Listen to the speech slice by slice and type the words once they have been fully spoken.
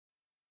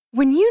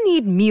When you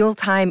need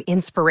mealtime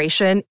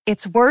inspiration,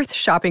 it's worth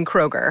shopping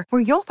Kroger,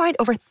 where you'll find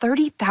over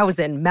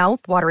 30,000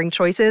 mouth-watering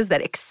choices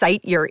that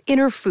excite your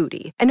inner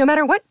foodie. And no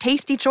matter what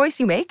tasty choice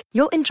you make,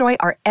 you'll enjoy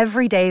our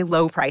everyday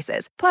low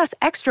prices, plus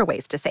extra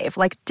ways to save,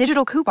 like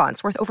digital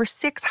coupons worth over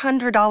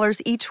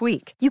 $600 each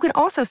week. You can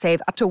also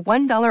save up to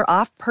 $1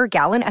 off per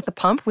gallon at the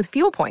pump with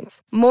fuel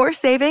points. More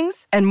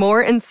savings and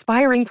more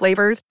inspiring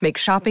flavors make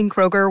shopping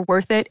Kroger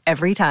worth it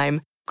every time.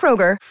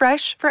 Kroger,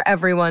 fresh for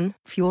everyone.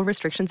 Fuel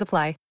restrictions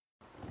apply.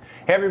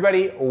 Hey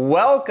everybody,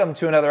 welcome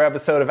to another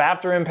episode of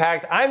After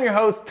Impact. I'm your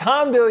host,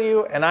 Tom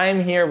Bilyeu, and I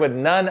am here with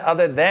none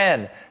other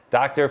than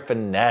Dr.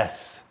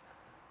 Finesse.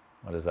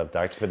 What is up,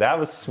 Dr. Finesse? That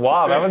was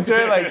suave. I was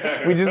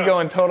sure we just go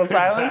in total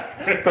silence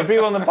for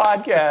people on the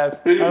podcast.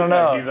 I don't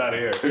know. He's out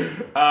of here.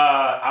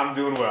 I'm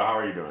doing well. How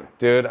are you doing?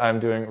 Dude, I'm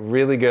doing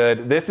really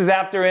good. This is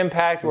After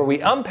Impact, where we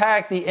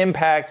unpack the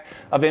impact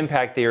of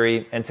impact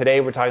theory, and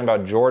today we're talking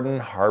about Jordan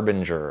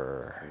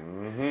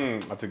Harbinger.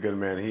 That's a good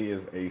man. He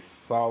is a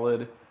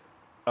solid,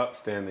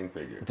 upstanding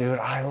figure. Dude,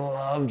 I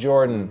love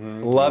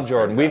Jordan. Love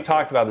Jordan. We've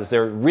talked about this.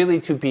 There are really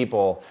two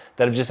people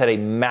that have just had a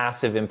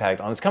massive impact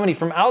on this company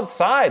from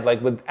outside,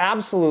 like with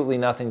absolutely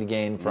nothing to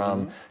gain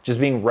from just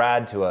being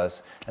rad to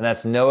us. And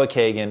that's Noah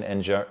Kagan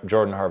and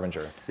Jordan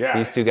Harbinger. Yeah.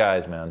 These two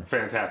guys, man.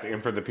 Fantastic.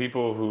 And for the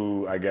people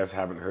who, I guess,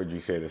 haven't heard you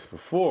say this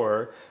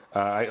before,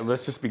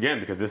 let's just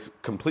begin, because this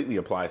completely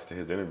applies to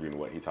his interview and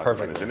what he talked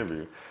about in his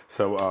interview.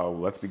 So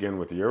let's begin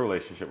with your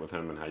relationship with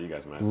him and how you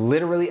guys met.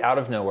 Literally out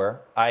of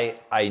nowhere.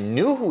 I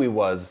knew who he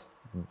was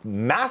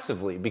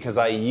massively because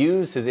I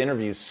used his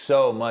interviews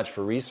so much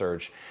for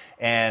research.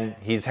 And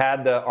he's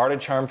had the Art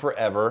of Charm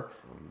forever.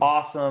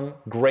 Awesome,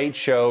 great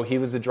show. He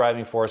was the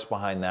driving force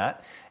behind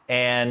that.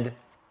 And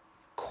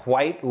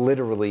quite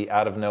literally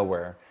out of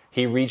nowhere,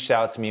 he reached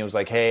out to me and was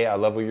like, hey, I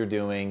love what you're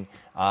doing.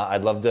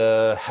 I'd love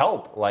to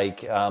help.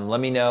 Let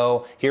me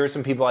know. Here are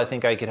some people I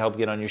think I could help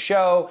get on your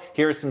show.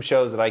 Here are some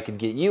shows that I could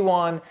get you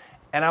on.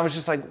 And I was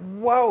just like,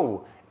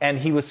 whoa. And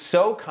he was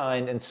so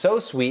kind and so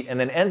sweet, and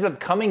then ends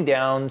up coming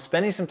down,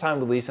 spending some time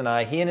with Lisa and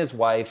I, he and his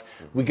wife.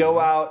 We go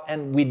out,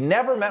 and we'd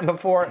never met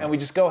before, and we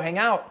just go hang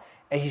out.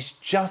 And he's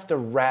just a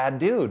rad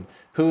dude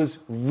who's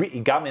he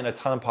got me in a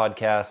ton of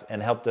podcasts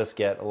and helped us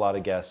get a lot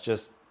of guests.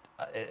 Just,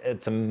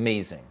 it's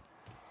amazing.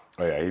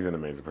 Oh yeah, he's an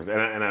amazing person.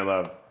 And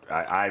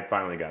I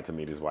finally got to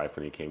meet his wife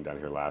when he came down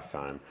here last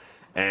time.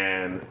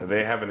 And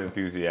they have an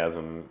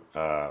enthusiasm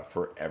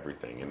for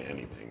everything and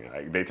anything.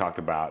 They talked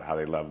about how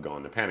they love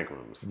going to panic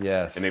rooms.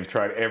 Yes. And they've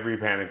tried every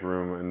panic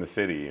room in the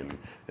city. And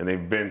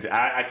they've been to,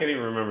 I can't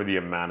even remember the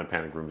amount of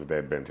panic rooms that they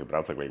had been to. But I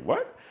was like, wait,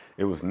 what?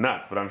 It was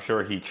nuts. But I'm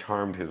sure he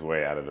charmed his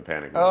way out of the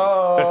panic rooms.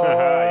 Oh.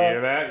 You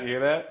hear that? You hear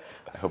that?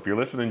 I hope you're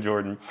listening,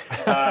 Jordan.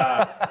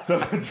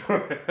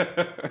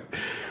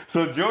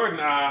 So Jordan,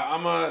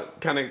 I'm going to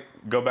kind of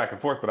go back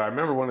and forth. But I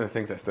remember one of the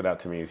things that stood out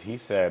to me is he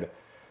said,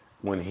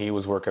 when he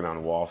was working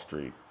on Wall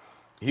Street,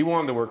 he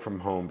wanted to work from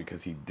home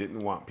because he didn't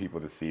want people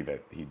to see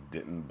that he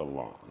didn't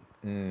belong.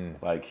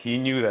 Like, he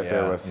knew that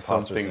there was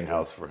something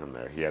else for him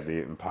there. He had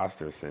the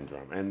imposter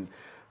syndrome. And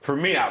for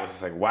me, I was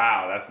just like,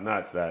 wow, that's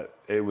nuts that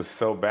it was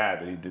so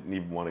bad that he didn't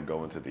even want to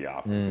go into the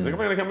office. He's like, I'm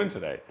going to come in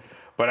today.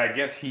 But I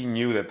guess he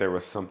knew that there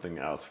was something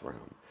else for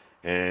him.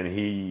 And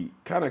he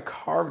kind of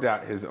carved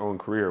out his own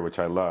career, which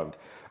I loved.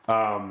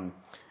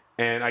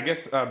 And I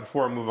guess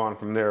before I move on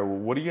from there,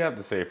 what do you have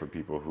to say for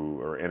people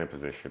who are in a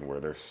position where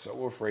they're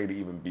so afraid to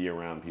even be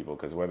around people,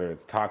 because whether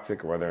it's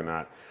toxic or whether or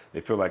not they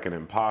feel like an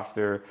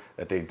imposter,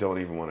 that they don't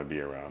even want to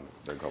be around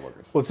their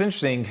coworkers? Well, it's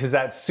interesting because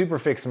that's super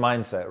fixed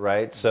mindset,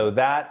 right? So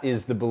that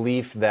is the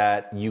belief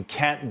that you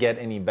can't get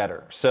any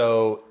better.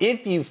 So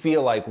if you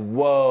feel like,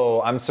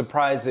 whoa, I'm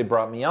surprised they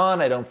brought me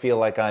on, I don't feel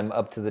like I'm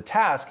up to the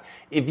task.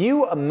 If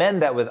you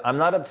amend that with, I'm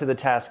not up to the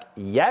task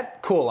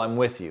yet, cool, I'm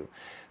with you.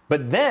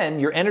 But then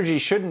your energy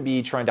shouldn't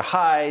be trying to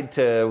hide,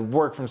 to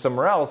work from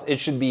somewhere else. It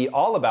should be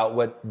all about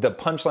what the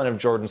punchline of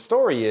Jordan's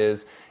story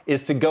is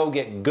to go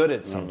get good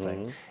at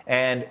something.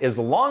 And as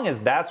long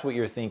as that's what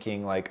you're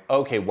thinking, like,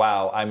 okay,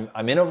 wow,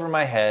 I'm in over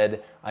my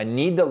head, I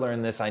need to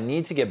learn this, I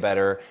need to get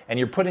better, and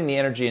you're putting the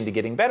energy into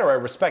getting better, I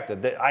respect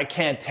it. I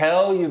can't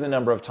tell you the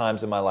number of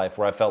times in my life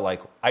where I felt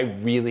like I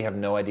really have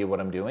no idea what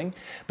I'm doing.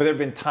 But there have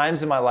been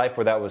times in my life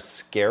where that was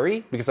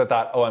scary because I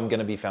thought, oh, I'm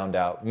gonna be found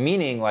out.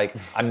 Meaning, like,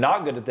 I'm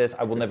not good at this,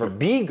 I will never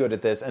be good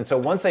at this. And so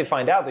once they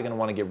find out, they're gonna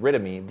wanna get rid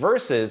of me.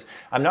 Versus,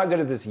 I'm not good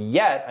at this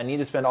yet, I need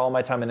to spend all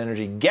my time and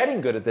energy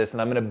getting good at this,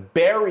 and I'm gonna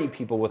bury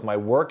people with my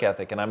work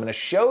ethic, and I'm gonna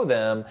show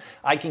them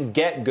I can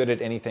get good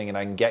at anything and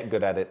I can get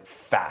good at it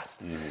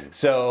fast.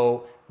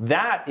 So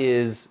that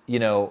is,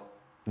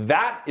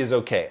 that is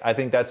okay. I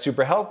think that's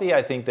super healthy.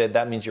 I think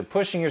that means you're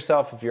pushing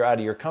yourself if you're out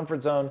of your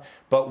comfort zone.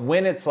 But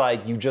when it's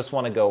like you just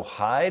want to go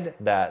hide,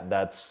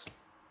 that's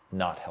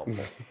not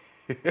helpful.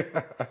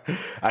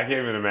 I can't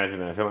even imagine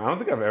that feeling. I don't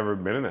think I've ever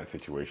been in that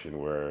situation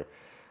where...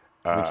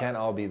 we can't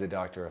all be the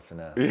doctor of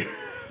finesse.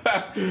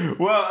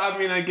 Well,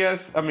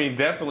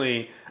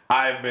 definitely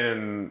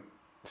I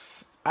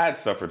had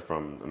suffered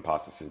from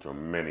imposter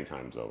syndrome many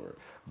times over.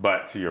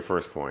 But to your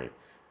first point,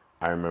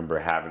 I remember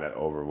having that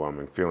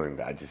overwhelming feeling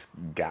that I just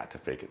got to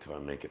fake it till I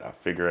make it. I'll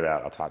figure it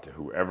out. I'll talk to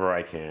whoever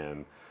I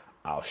can.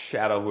 I'll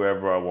shadow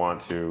whoever I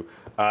want to.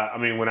 I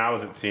mean, when I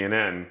was at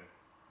CNN,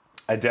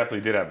 I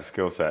definitely did have a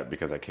skill set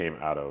because I came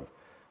out of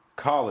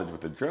college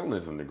with a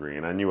journalism degree,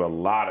 and I knew a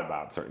lot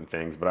about certain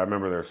things, but I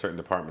remember there were certain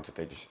departments that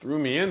they just threw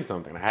me in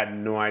something. I had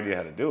no idea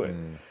how to do it.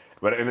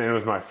 But and it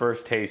was my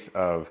first taste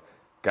of,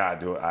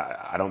 God,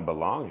 I don't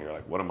belong here.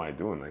 Like, what am I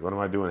doing? Like, what am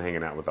I doing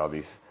hanging out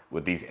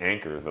with these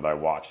anchors that I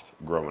watched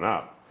growing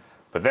up?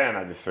 But then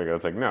I just figured,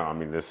 it's like, no, I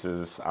mean,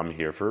 I'm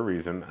here for a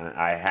reason.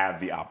 I have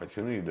the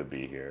opportunity to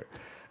be here.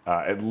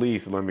 At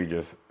least let me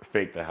just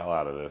fake the hell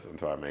out of this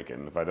until I make it.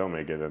 And if I don't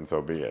make it, then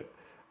so be it.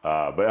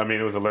 But I mean,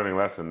 it was a learning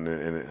lesson,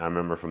 and I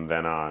remember from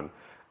then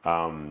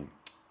on,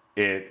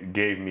 it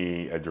gave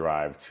me a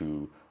drive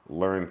to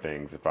learn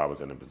things if I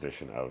was in a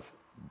position of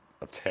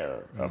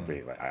terror, of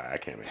being like, I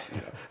can't make it.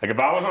 You know? Like if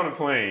I was on a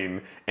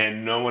plane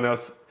and no one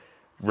else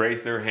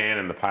raised their hand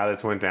and the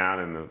pilots went down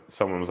and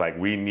someone was like,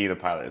 we need a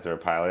pilot, is there a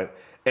pilot?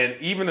 And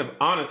even if,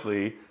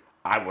 honestly,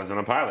 I wasn't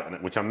a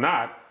pilot, which I'm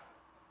not,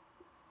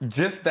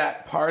 just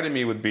that part of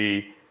me would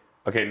be,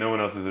 okay, no one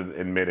else is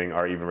admitting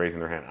or even raising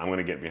their hand. I'm going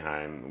to get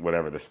behind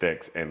whatever the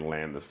sticks and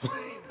land this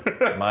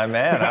plane. My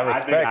man, I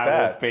respect that.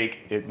 I will fake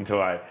it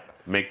until I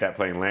make that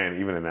plane land,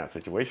 even in that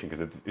situation,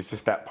 because it's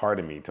just that part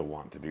of me to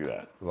want to do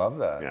that. Love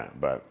that. Yeah,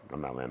 but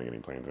I'm not landing any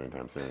planes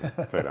anytime soon.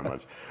 I'll tell you that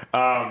much.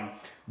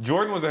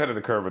 Jordan was ahead of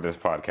the curve with this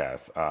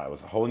podcast. It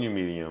was a whole new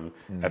medium.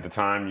 At the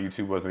time,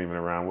 YouTube wasn't even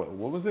around.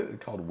 What was it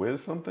called?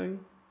 Wiz something?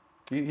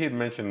 He had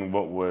mentioned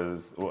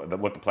what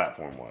the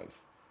platform was.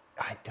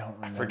 I don't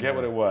remember. I forget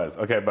what it was.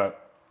 Okay,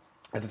 but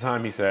at the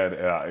time he said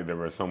there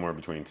were somewhere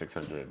between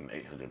 600 and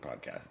 800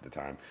 podcasts at the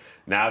time.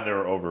 Now there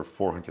are over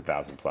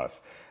 400,000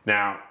 plus.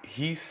 Now,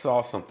 he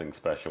saw something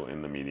special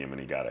in the medium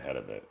and he got ahead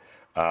of it.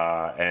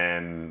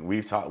 And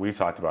we've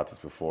talked about this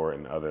before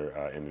in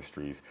other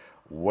industries.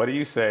 What do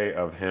you say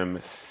of him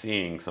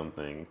seeing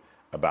something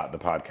about the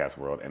podcast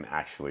world and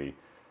actually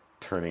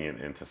turning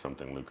it into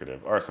something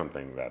lucrative or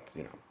something that's,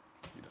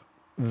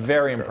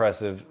 Very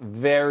impressive.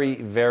 Very,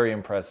 very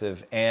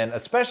impressive. And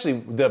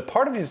especially the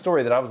part of his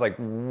story that I was like,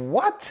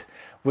 what?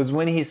 Was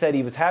when he said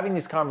he was having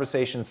these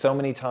conversations so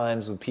many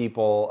times with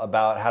people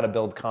about how to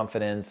build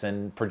confidence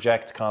and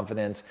project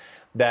confidence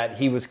that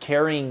he was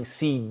carrying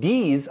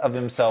CDs of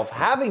himself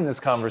having this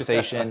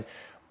conversation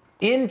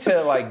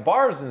into like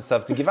bars and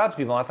stuff to give out to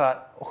people. And I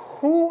thought,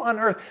 who on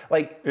earth?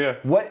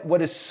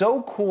 What is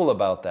so cool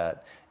about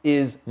that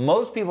is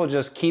most people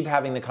just keep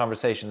having the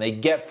conversation. They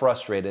get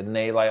frustrated and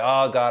they like,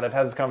 oh God, I've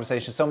had this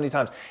conversation so many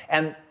times.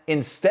 And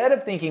instead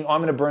of thinking, oh,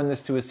 I'm gonna burn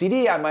this to a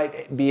CD, I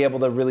might be able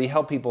to really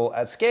help people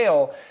at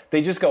scale,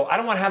 they just go, I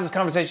don't wanna have this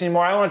conversation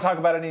anymore. I don't wanna talk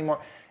about it anymore.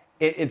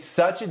 It's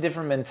such a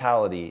different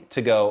mentality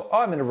to go, oh,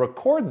 I'm gonna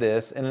record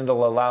this and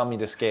it'll allow me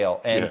to scale.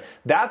 And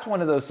that's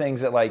one of those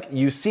things that like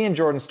you see in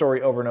Jordan's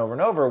story over and over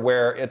and over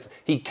where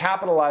he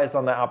capitalized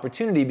on that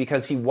opportunity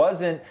because he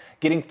wasn't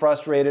getting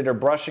frustrated or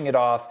brushing it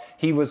off.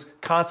 He was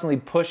constantly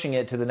pushing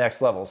it to the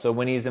next level. So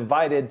when he's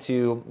invited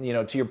to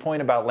your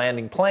point about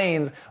landing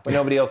planes when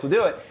nobody else will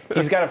do it,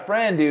 he's got a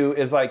friend who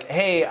is like,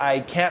 hey,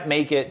 I can't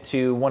make it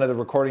to one of the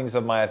recordings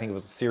of my, I think it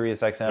was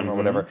Sirius XM or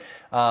whatever,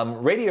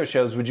 radio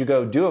shows. Would you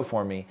go do it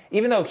for me?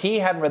 Even though he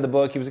hadn't read the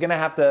book, he was gonna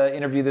have to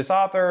interview this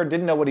author,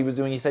 didn't know what he was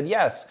doing, he said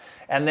yes.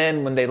 And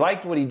then when they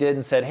liked what he did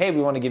and said, hey,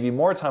 we want to give you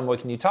more time, what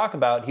can you talk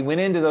about? He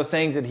went into those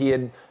things that he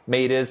had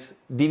made his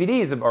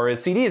DVDs or his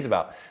CDs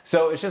about.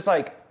 So it's just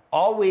like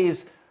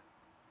always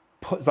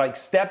like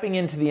stepping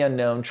into the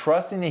unknown,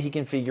 trusting that he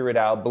can figure it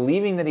out,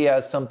 believing that he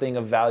has something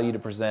of value to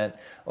present.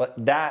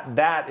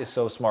 That is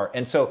so smart.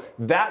 And so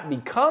that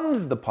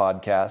becomes the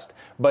podcast,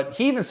 but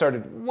he even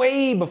started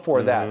way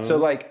before that. So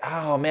like,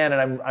 oh man,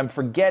 and I'm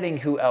forgetting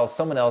who else,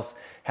 someone else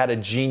had a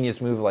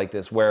genius move like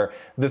this where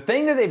the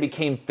thing that they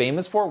became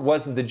famous for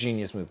wasn't the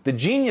genius move. The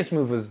genius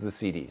move was the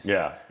CDs.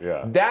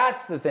 Yeah.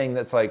 That's the thing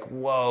that's like,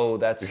 whoa,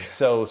 that's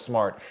so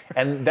smart.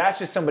 And that's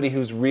just somebody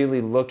who's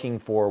really looking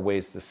for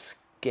ways to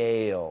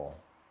scale.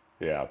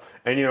 Yeah.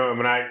 And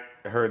when I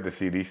heard the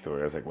CD story,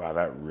 I was like, wow,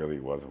 that really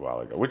was a while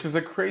ago, which is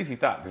a crazy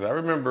thought because I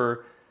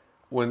remember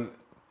when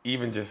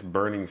even just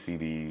burning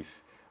CDs,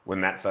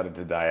 when that started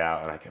to die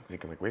out, and I kept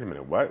thinking like, wait a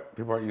minute, what?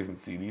 People aren't using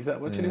CDs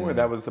that much anymore?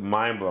 That was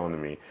mind blowing to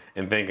me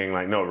and thinking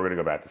like, no, we're going to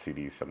go back to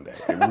CDs someday.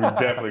 We're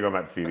definitely going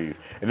back to CDs.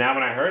 And now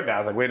when I heard that, I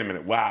was like, wait a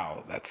minute,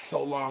 wow, that's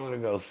so long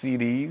ago,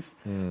 CDs?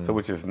 So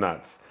which is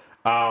nuts.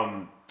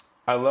 I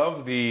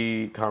love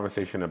the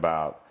conversation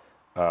about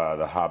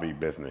the hobby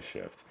business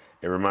shift.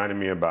 It reminded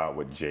me about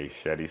what Jay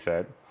Shetty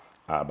said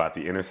about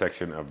the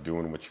intersection of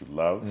doing what you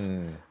love,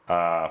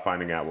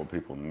 finding out what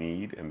people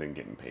need, and then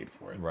getting paid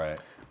for it. Right.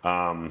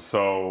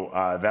 So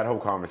that whole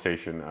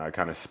conversation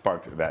kind of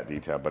sparked that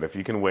detail. But if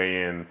you can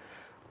weigh in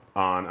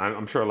on,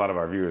 I'm sure a lot of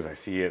our viewers, I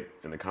see it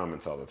in the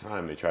comments all the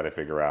time, they try to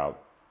figure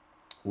out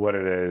what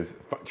it is,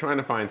 trying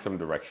to find some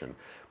direction.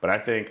 But I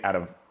think out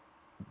of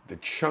the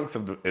chunks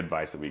of the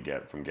advice that we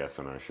get from guests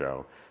on our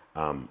show,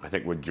 I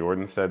think what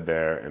Jordan said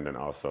there, and then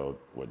also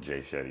what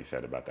Jay Shetty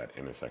said about that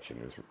intersection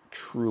is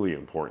truly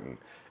important.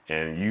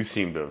 And you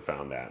seem to have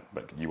found that,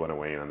 but you want to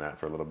weigh in on that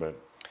for a little bit?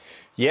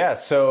 Yeah,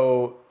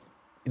 so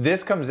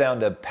this comes down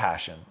to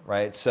passion,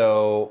 right?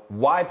 So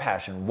why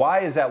passion? Why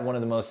is that one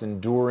of the most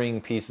enduring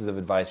pieces of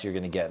advice you're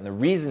going to get? And the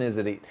reason is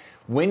that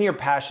when you're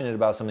passionate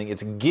about something,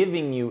 it's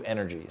giving you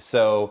energy.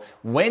 So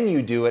when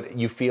you do it,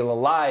 you feel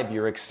alive,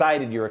 you're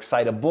excited, you're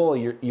excitable,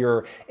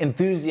 your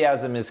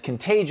enthusiasm is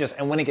contagious.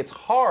 And when it gets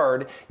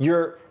hard,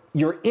 you're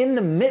in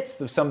the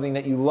midst of something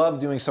that you love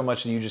doing so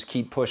much that you just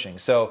keep pushing.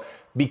 So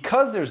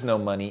because there's no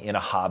money in a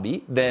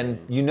hobby,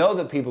 then you know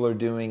that people are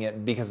doing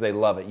it because they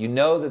love it. You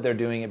know that they're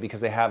doing it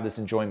because they have this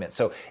enjoyment.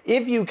 So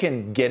if you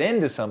can get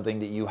into something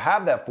that you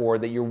have that for,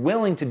 that you're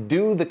willing to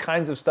do the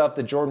kinds of stuff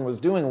that Jordan was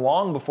doing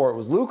long before it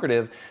was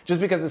lucrative,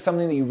 just because it's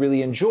something that you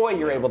really enjoy,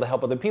 you're able to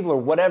help other people, or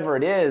whatever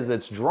it is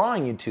that's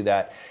drawing you to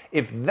that.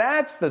 If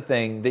that's the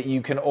thing that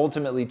you can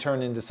ultimately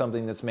turn into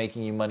something that's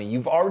making you money,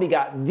 you've already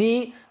got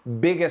the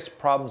biggest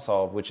problem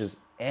solved, which is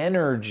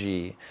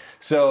energy.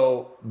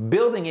 So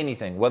building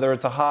anything, whether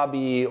it's a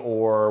hobby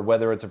or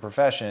whether it's a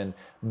profession,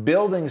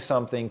 building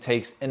something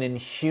takes an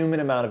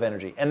inhuman amount of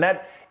energy. And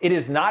that it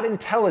is not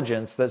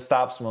intelligence that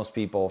stops most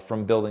people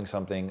from building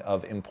something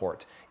of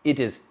import.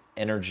 It is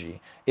energy.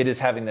 It is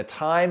having the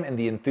time and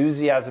the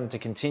enthusiasm to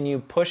continue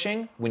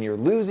pushing when you're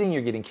losing,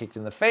 you're getting kicked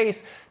in the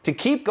face, to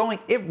keep going.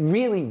 It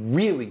really,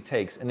 really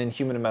takes an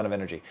inhuman amount of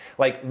energy.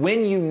 Like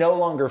when you no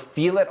longer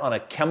feel it on a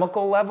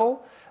chemical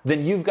level,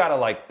 then you've got to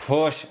like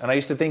push. And I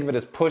used to think of it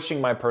as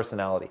pushing my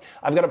personality.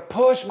 I've got to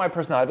push my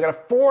personality. I've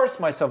got to force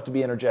myself to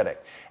be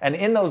energetic. And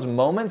in those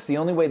moments, the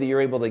only way that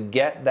you're able to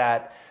get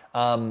that,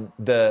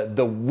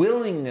 the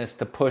willingness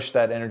to push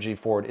that energy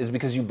forward is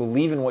because you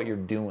believe in what you're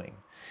doing.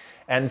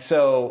 And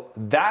so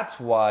that's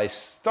why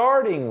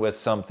starting with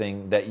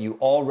something that you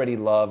already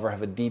love or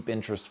have a deep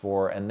interest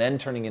for, and then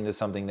turning into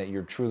something that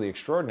you're truly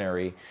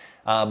extraordinary,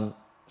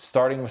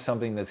 starting with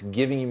something that's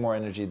giving you more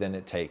energy than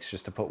it takes,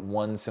 just to put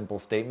one simple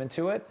statement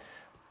to it,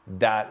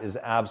 that is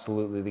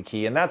absolutely the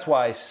key. And that's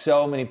why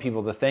so many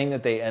people, the thing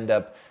that they end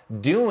up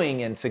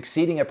doing and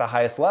succeeding at the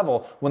highest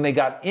level, when they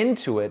got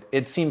into it,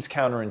 it seems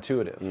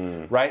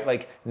counterintuitive, right?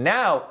 Like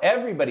now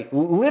everybody,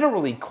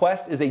 literally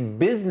Quest is a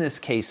business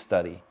case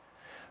study,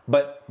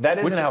 but that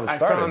isn't how it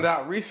started. I found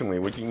out recently,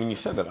 when you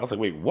said that, I was like,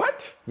 wait,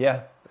 what?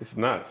 Yeah. It's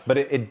nuts. But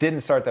it didn't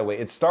start that way.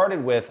 It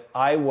started with,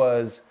 I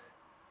was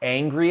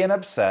angry and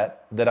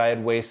upset that I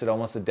had wasted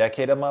almost a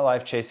decade of my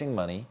life chasing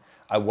money.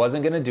 I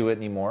wasn't going to do it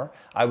anymore.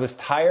 I was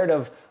tired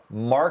of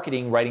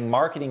writing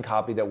marketing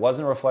copy that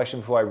wasn't a reflection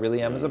of who I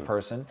really am as a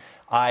person.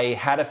 I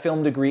had a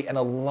film degree and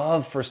a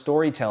love for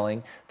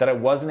storytelling that I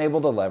wasn't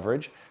able to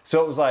leverage.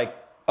 So it was like,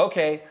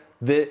 okay,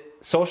 the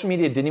social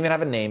media didn't even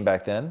have a name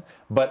back then,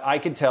 but I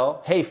could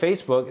tell, hey,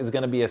 Facebook is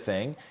going to be a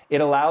thing.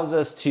 It allows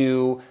us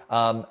to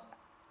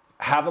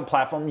have a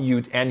platform,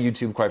 and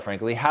YouTube, quite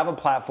frankly, have a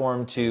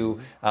platform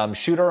to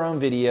shoot our own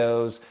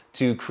videos,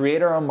 to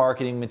create our own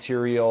marketing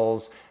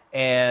materials.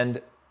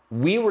 And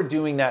we were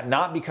doing that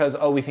not because,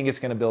 we think it's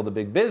going to build a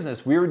big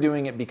business. We were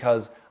doing it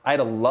because I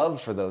had a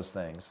love for those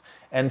things.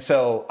 And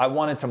so I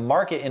wanted to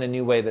market in a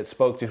new way that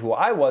spoke to who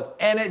I was.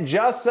 And it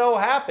just so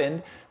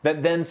happened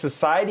that then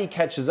society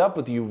catches up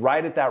with you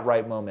right at that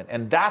right moment.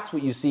 And that's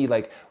what you see.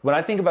 Like when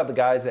I think about the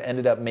guys that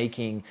ended up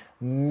making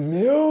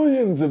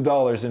millions of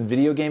dollars in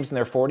video games in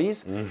their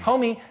 40s,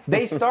 homie,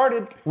 they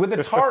started with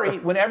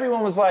Atari when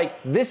everyone was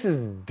like, this is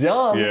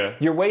dumb. Yeah.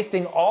 You're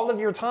wasting all of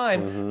your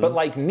time. But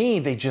like me,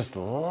 they just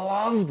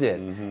loved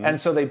it. And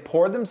so they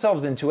poured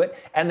themselves into it.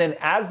 And then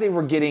as they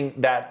were getting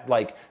that,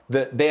 like,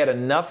 they had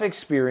enough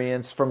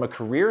experience from a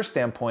career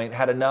standpoint,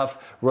 had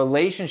enough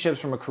relationships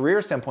from a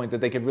career standpoint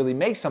that they could really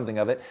make something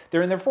of it.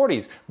 They're in their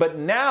 40s. But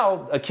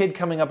now a kid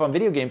coming up on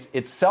video games,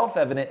 it's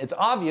self-evident, it's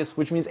obvious,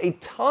 which means a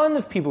ton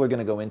of people are going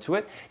to go into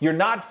it. You're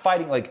not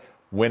fighting. Like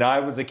when I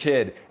was a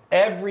kid,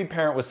 every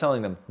parent was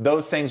telling them,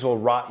 those things will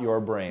rot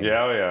your brain.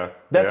 Yeah.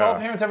 That's all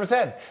parents ever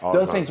said.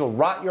 Those things will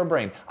rot your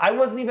brain. I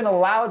wasn't even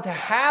allowed to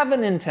have a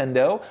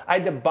Nintendo. I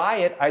had to buy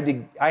it.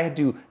 I had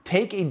to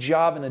take a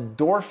job in a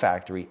door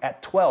factory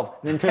at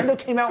 12. Nintendo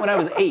came out when I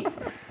was 8.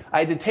 I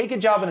had to take a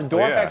job in a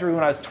door factory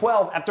when I was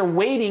 12 after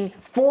waiting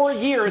 4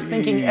 years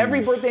thinking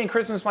every birthday and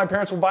Christmas my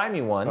parents will buy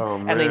me one.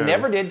 And they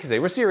never did because they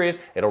were serious.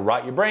 It'll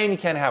rot your brain. You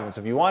can't have one.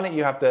 So if you want it,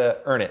 you have to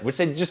earn it, which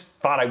they just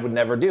thought I would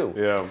never do.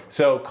 Yeah.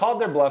 So called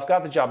their bluff,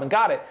 got the job and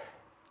got it.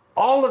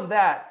 All of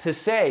that to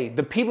say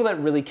the people that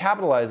really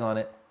capitalize on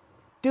it,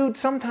 dude,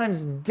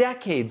 sometimes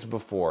decades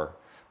before,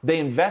 they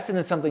invested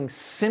in something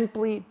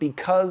simply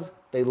because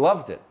they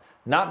loved it.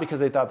 Not because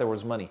they thought there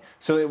was money.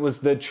 So it was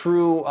the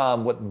true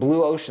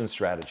blue ocean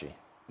strategy.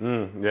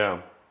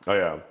 Yeah. Oh,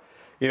 yeah.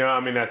 You know,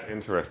 I mean, that's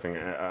interesting.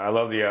 I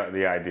love the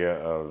idea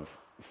of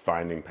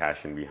finding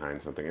passion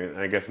behind something. And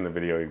I guess in the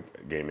video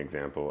game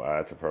example,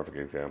 that's a perfect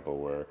example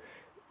where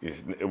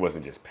it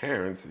wasn't just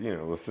parents, you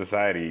know, it was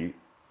society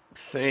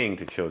saying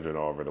to children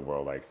all over the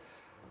world, like,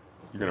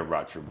 you're going to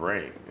rot your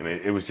brain. And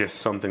it was just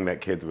something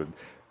that kids would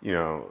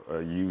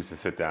used to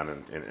sit down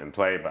and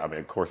play. But I mean,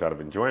 of course, out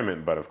of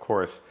enjoyment. But of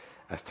course,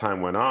 as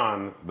time went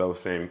on, those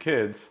same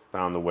kids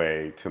found a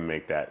way to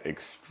make that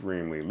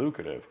extremely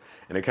lucrative.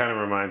 And it kind of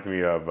reminds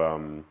me of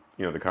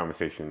the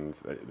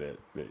conversations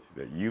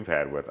that you've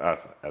had with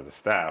us as a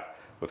staff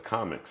with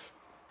comics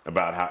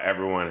about how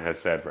everyone has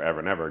said forever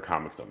and ever,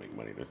 comics don't make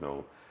money. There's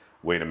no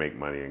way to make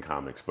money in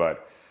comics.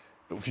 But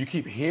if you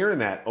keep hearing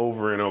that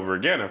over and over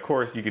again, of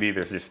course, you could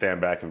either just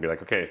stand back and be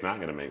like, okay, it's not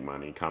going to make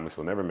money. Comics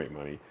will never make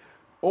money.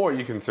 Or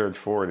you can surge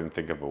forward and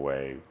think of a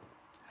way,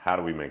 how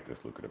do we make this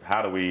lucrative?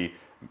 How do we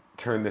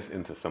turn this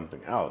into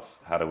something else?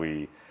 How do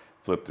we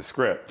flip the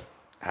script?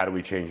 How do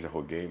we change the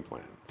whole game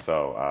plan?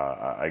 So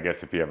I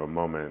guess if you have a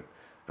moment,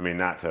 I mean,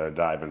 not to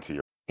dive into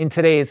your... In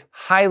today's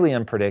highly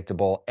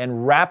unpredictable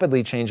and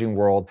rapidly changing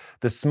world,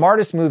 the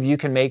smartest move you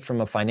can make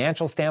from a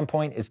financial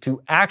standpoint is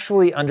to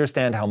actually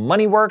understand how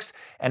money works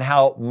and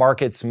how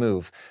markets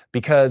move.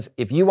 Because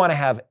if you want to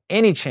have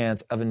any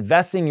chance of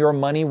investing your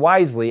money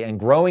wisely and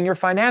growing your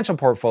financial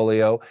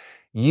portfolio,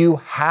 you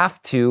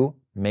have to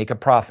make a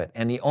profit.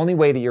 And the only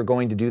way that you're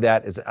going to do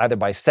that is either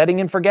by setting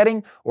and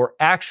forgetting or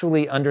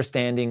actually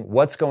understanding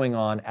what's going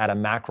on at a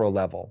macro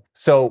level.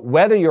 So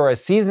whether you're a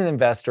seasoned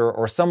investor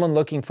or someone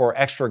looking for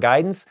extra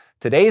guidance,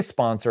 today's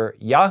sponsor,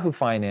 Yahoo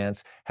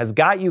Finance, has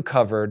got you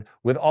covered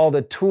with all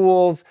the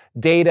tools,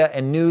 data,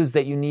 and news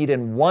that you need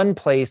in one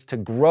place to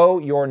grow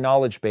your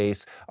knowledge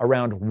base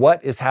around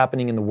what is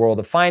happening in the world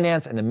of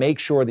finance and to make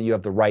sure that you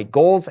have the right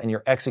goals and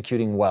you're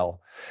executing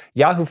well.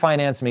 Yahoo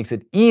Finance makes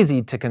it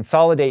easy to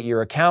consolidate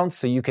your accounts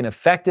so you can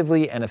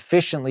effectively and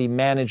efficiently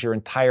manage your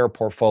entire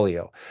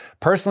portfolio.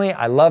 Personally,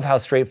 I love how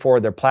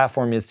straightforward their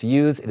platform is to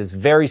use. It is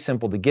very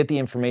simple to get the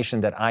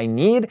information that I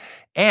need,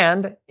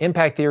 and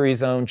Impact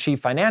Theory's own chief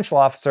financial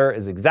officer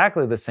is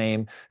exactly the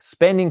same,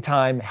 spending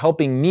time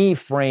helping me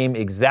frame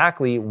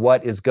exactly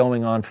what is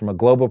going on from a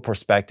global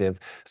perspective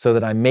so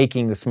that I'm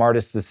making the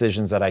smartest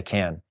decisions that I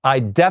can. I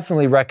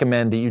definitely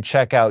recommend that you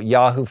check out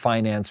Yahoo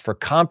Finance for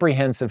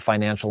comprehensive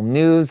financial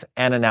news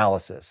and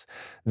analysis.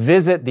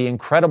 Visit the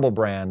incredible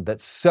brand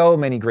that so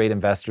many great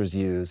investors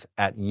use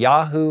at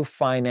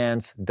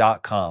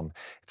yahoofinance.com.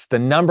 It's the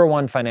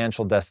 #1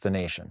 financial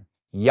destination.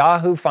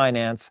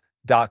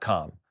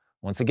 yahoofinance.com.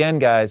 Once again,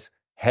 guys,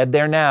 head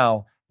there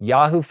now,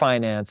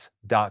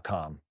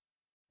 yahoofinance.com.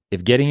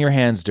 If getting your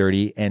hands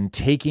dirty and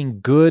taking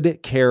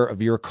good care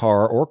of your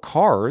car or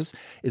cars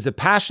is a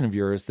passion of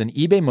yours, then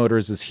eBay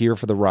Motors is here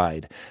for the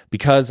ride.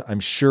 Because I'm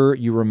sure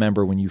you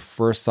remember when you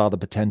first saw the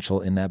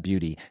potential in that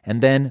beauty.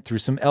 And then through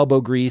some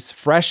elbow grease,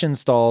 fresh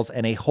installs,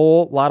 and a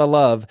whole lot of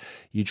love,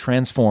 you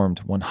transformed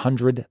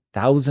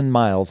 100,000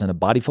 miles and a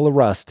body full of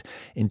rust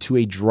into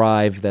a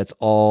drive that's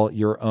all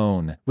your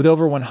own. With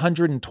over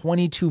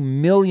 122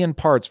 million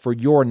parts for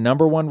your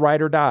 #1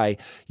 ride or die,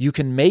 you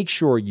can make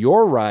sure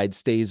your ride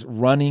stays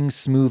running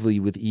smoothly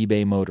with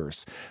eBay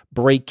Motors.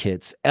 Brake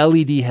kits,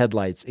 LED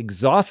headlights,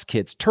 exhaust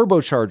kits,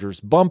 turbochargers,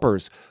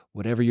 bumpers,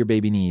 whatever your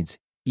baby needs,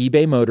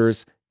 eBay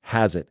Motors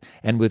has it.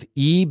 And with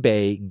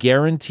eBay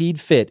Guaranteed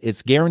Fit,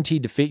 it's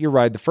guaranteed to fit your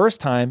ride the first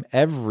time,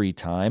 every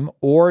time,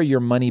 or your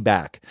money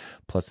back.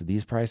 Plus, at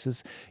these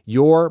prices,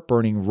 you're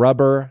burning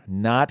rubber,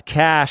 not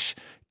cash.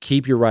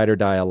 Keep your ride or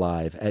die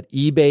alive at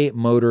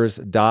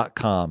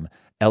ebaymotors.com.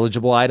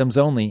 Eligible items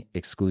only.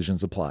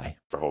 Exclusions apply.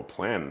 The whole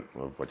plan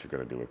of what you're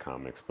going to do with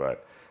comics,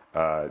 but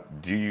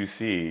do you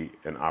see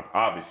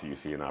obviously you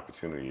see an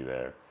opportunity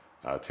there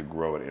to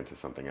grow it into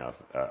something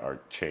else or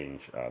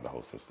change the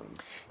whole system?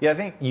 Yeah, I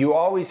think you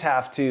always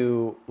have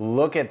to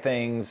look at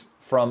things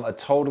from a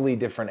totally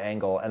different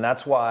angle. And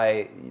that's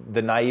why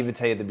the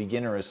naivete of the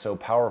beginner is so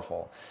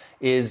powerful,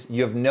 is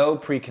you have no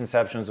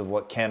preconceptions of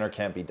what can or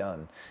can't be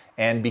done.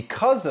 And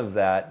because of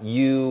that,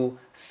 you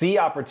see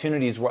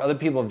opportunities where other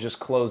people have just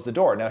closed the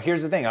door. Now,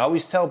 here's the thing. I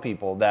always tell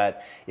people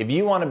that if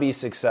you want to be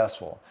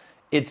successful,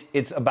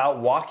 it's about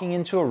walking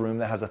into a room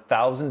that has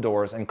 1,000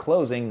 doors and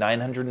closing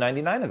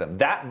 999 of them.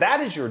 That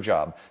is your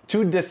job.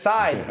 To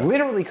decide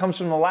literally comes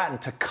from the Latin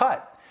to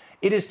cut.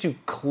 It is to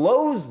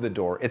close the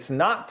door. It's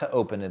not to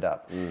open it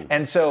up.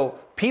 And so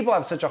people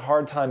have such a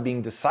hard time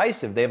being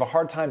decisive. They have a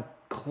hard time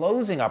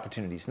closing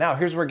opportunities. Now,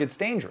 here's where it gets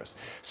dangerous.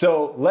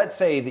 So let's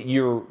say that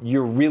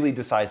you're really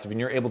decisive and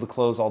you're able to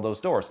close all those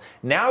doors.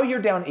 Now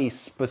you're down a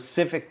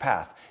specific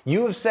path.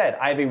 You have said,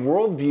 I have a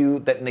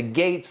worldview that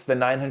negates the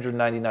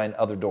 999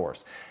 other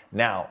doors.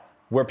 Now,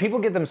 where people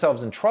get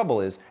themselves in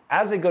trouble is,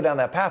 as they go down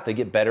that path, they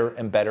get better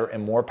and better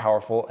and more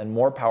powerful.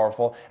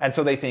 And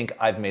so they think,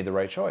 I've made the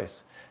right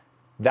choice.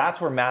 That's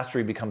where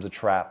mastery becomes a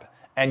trap.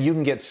 And you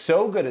can get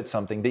so good at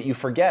something that you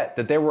forget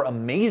that there were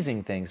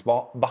amazing things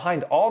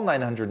behind all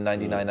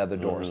 999 other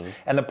doors.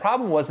 And the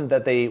problem wasn't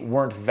that they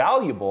weren't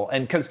valuable.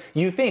 And because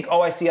you think,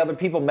 oh, I see other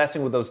people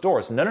messing with those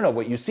doors. No.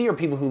 What you see are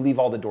people who leave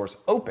all the doors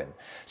open.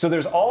 So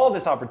there's all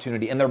this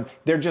opportunity and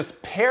they're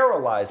just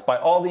paralyzed by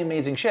all the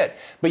amazing shit.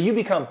 But you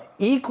become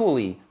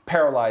equally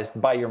paralyzed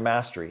by your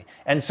mastery.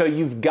 And so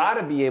you've got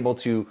to be able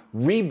to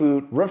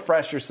reboot,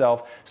 refresh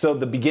yourself. So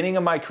the beginning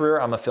of my career,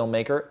 I'm a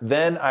filmmaker.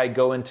 Then I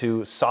go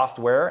into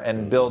software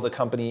and build a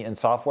company in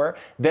software.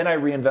 Then I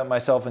reinvent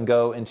myself and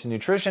go into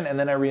nutrition. And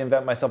then I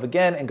reinvent myself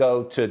again and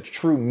go to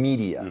true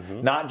media,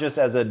 not just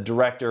as a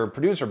director or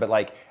producer, but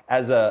like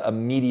as a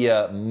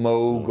media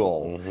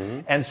mogul.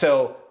 And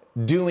so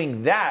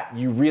doing that,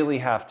 you really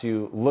have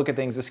to look at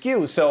things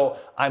askew. So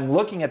I'm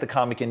looking at the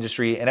comic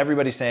industry and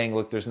everybody's saying,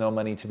 look, there's no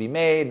money to be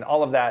made and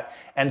all of that.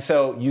 And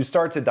so you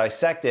start to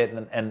dissect it,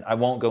 and I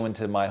won't go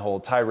into my whole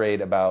tirade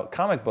about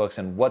comic books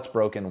and what's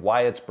broken,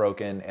 why it's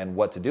broken, and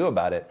what to do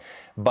about it.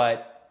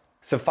 But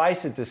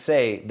suffice it to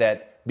say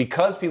that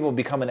because people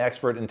become an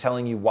expert in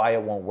telling you why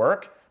it won't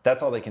work,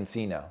 that's all they can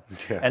see now.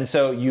 Yeah. And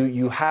so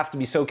you have to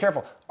be so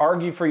careful.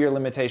 Argue for your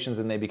limitations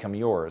and they become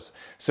yours.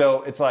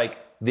 So it's like,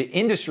 the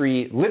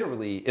industry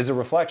literally is a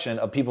reflection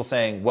of people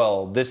saying,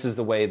 well, this is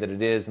the way that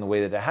it is and the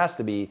way that it has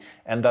to be,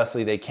 and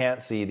thusly they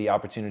can't see the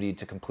opportunity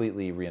to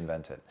completely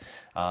reinvent it.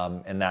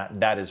 And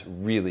that is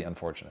really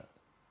unfortunate.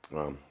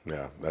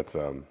 Yeah, that's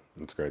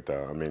great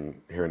though. I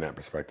mean, hearing that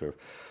perspective.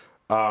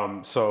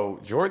 So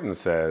Jordan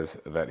says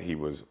that he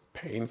was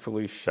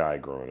painfully shy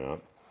growing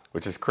up,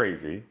 which is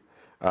crazy,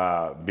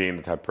 being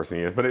the type of person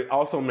he is, but it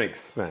also makes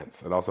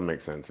sense. It also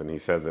makes sense, and he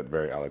says it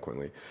very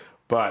eloquently.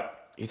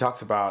 But he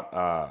talks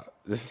about,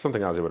 this is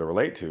something I was able to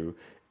relate to,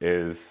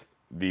 is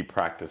the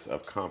practice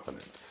of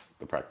confidence.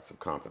 The practice of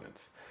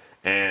confidence.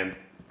 And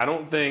I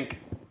don't think,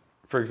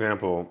 for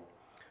example,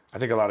 I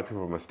think a lot of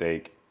people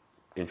mistake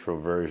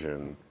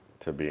introversion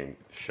to being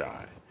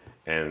shy.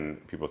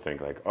 And people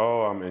think like,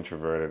 oh, I'm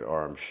introverted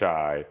or I'm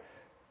shy.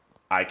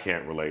 I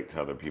can't relate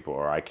to other people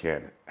or I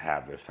can't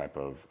have this type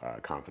of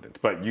confidence.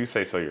 But you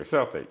say so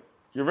yourself that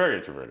you're very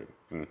introverted.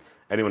 And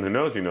anyone who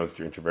knows you knows that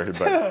you're introverted,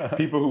 but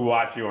people who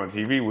watch you on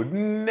TV would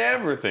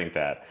never think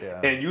that.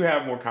 Yeah. And you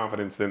have more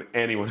confidence than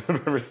anyone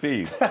I've ever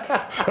seen. So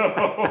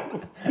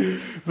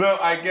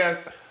I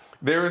guess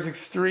there is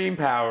extreme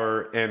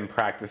power in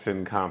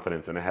practicing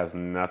confidence, and it has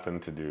nothing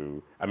to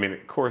do, I mean,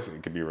 of course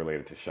it could be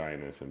related to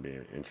shyness and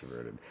being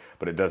introverted,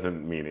 but it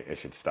doesn't mean it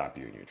should stop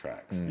you in your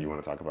tracks. Do you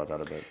want to talk about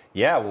that a bit?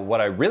 Yeah, well,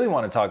 what I really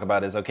want to talk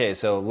about is, okay,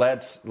 so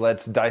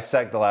let's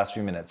dissect the last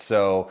few minutes.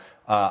 So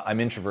I'm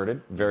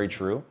introverted, very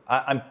true.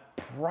 I'm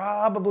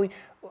probably,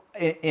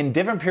 in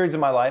different periods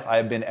of my life, I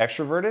have been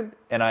extroverted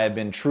and I have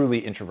been truly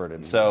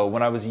introverted. So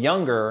when I was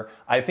younger,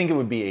 I think it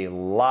would be a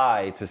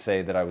lie to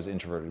say that I was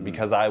introverted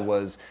because I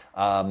was,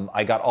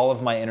 I got all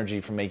of my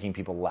energy from making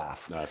people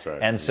laugh. That's right.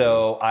 And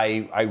so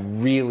I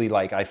really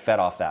I fed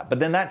off that. But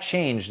then that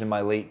changed in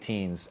my late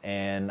teens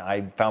and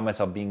I found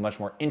myself being much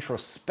more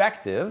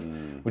introspective,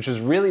 which is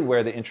really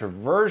where the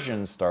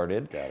introversion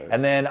started. Got it.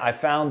 And then I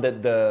found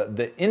that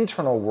the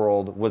internal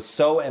world was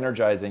so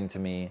energizing to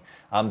me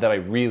that I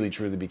really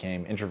truly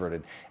became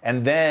introverted.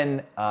 And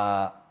then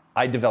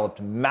I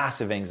developed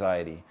massive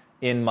anxiety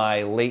in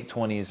my late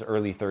 20s,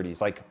 early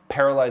 30s, like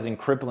paralyzing,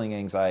 crippling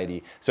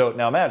anxiety. So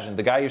now imagine,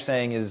 the guy you're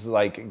saying is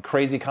like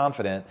crazy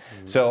confident.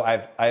 So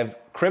I have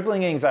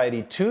crippling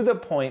anxiety to the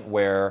point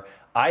where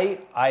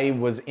I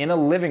was in a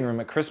living room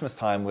at Christmas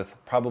time with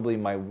probably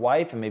my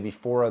wife and maybe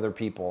 4 other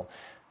people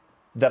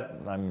that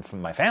I'm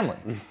from my family.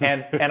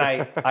 And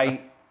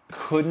I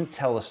couldn't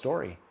tell a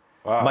story.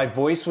 Wow. My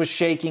voice was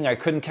shaking, I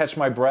couldn't catch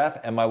my breath,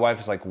 and my wife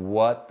was like,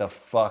 what the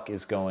fuck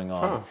is going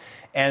on?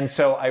 And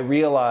so I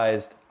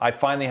realized I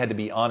finally had to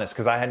be honest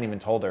because I hadn't even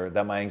told her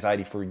that my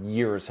anxiety for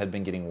years had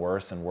been getting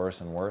worse and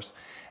worse and worse.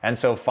 And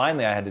so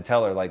finally I had to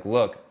tell her, like,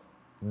 look,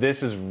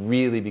 this has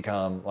really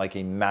become like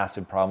a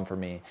massive problem for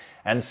me.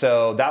 And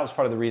so that was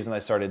part of the reason I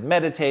started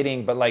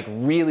meditating, but like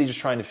really just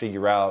trying to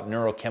figure out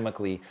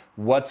neurochemically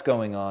what's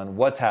going on,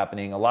 what's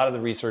happening. A lot of the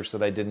research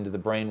that I did into the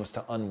brain was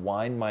to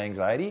unwind my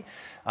anxiety.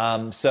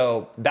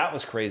 So that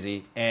was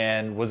crazy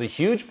and was a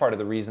huge part of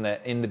the reason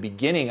that in the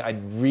beginning, I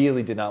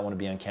really did not want to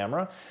be on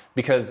camera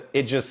because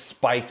it just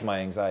spiked my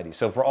anxiety.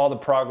 So for all the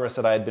progress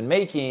that I had been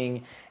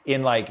making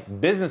in like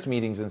business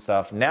meetings and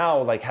stuff,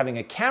 now like having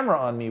a camera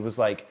on me was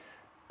like,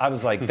 I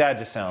was like, that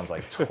just sounds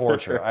like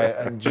torture.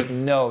 I just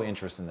no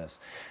interest in this.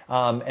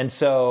 And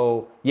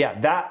so, yeah,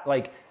 that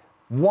like,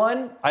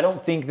 one, I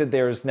don't think that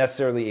there's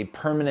necessarily a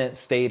permanent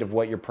state of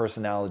what your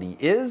personality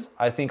is.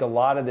 I think a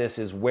lot of this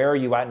is where are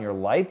you at in your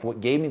life?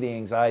 What gave me the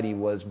anxiety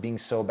was being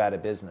so bad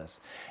at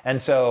business.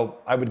 And so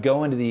I would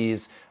go into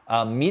these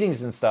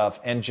meetings and stuff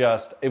and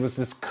just, it was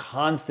this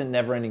constant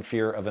never-ending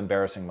fear of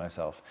embarrassing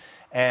myself.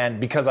 And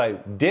because I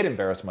did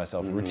embarrass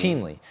myself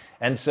routinely.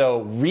 And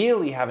so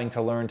really having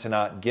to learn to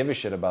not give a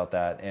shit about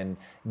that and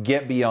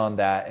get beyond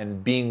that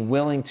and being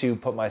willing to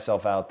put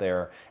myself out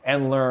there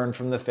and learn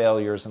from the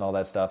failures and all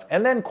that stuff.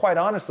 And then quite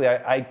honestly,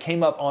 I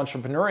came up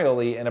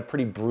entrepreneurially in a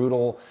pretty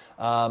brutal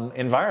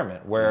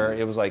environment where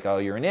it was like, oh,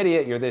 you're an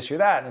idiot, you're this, you're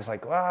that. And it's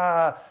like,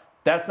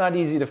 that's not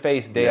easy to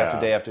face day after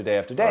day after day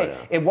after day. Oh,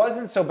 yeah. It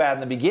wasn't so bad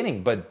in the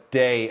beginning, but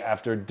day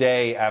after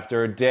day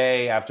after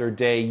day after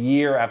day,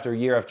 year after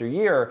year after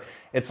year,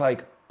 it's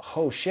like,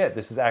 oh shit,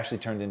 this has actually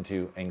turned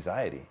into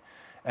anxiety.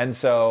 And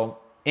so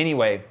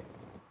anyway,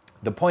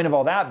 The point of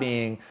all that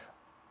being,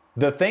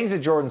 the things that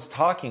Jordan's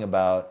talking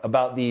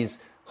about these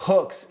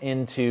hooks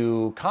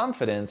into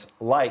confidence,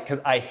 like, because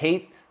I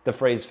hate the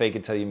phrase fake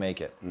it till you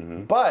make it,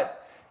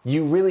 but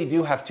you really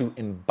do have to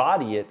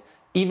embody it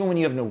even when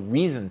you have no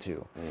reason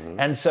to.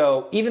 And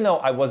so even though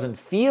I wasn't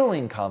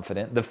feeling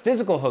confident, the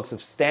physical hooks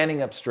of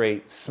standing up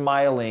straight,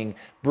 smiling,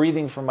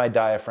 breathing from my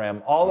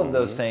diaphragm, all of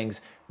those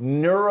things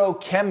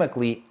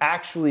neurochemically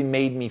actually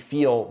made me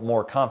feel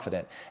more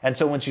confident. And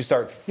so once you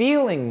start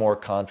feeling more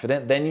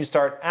confident, then you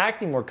start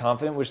acting more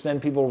confident, which then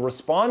people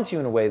respond to you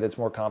in a way that's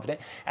more confident.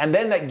 And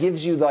then that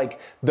gives you like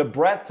the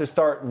breadth to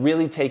start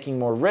really taking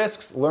more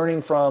risks,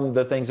 learning from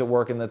the things that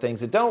work and the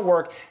things that don't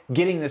work,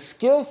 getting the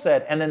skill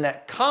set, and then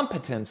that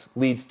competence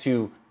leads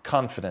to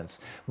confidence.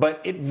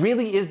 But it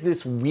really is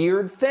this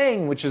weird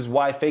thing, which is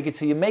why fake it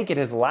till you make it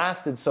has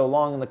lasted so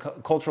long in the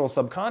cultural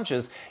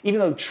subconscious, even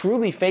though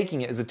truly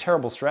faking it is a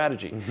terrible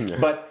strategy.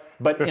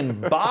 But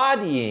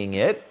embodying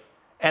it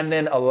and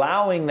then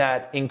allowing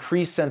that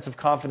increased sense of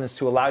confidence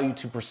to allow you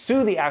to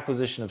pursue the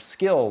acquisition of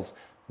skills,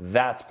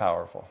 that's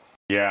powerful.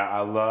 Yeah,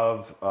 I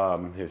love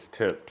his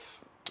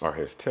tips, or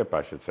his tip,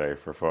 I should say,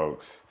 for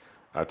folks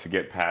to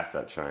get past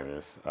that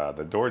shyness,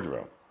 the door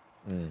drill.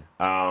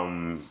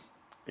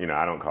 You know,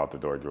 I don't call it the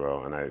door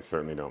drill, and I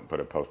certainly don't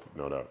put a post-it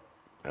note up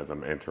as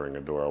I'm entering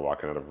a door or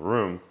walking out of a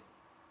room.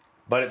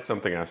 But it's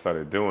something I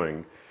started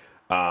doing,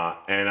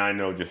 and I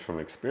know just from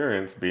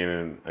experience, being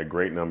in a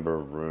great number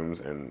of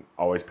rooms and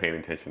always paying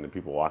attention to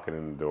people walking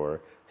in the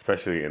door,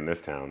 especially in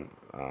this town,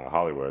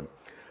 Hollywood.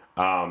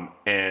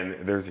 And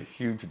there's a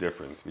huge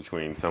difference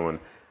between someone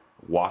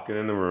walking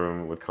in the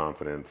room with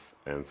confidence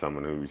and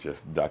someone who's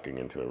just ducking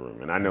into a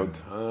room. And I know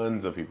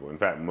tons of people, in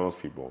fact, most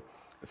people,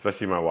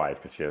 especially my wife,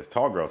 because she has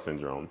tall girl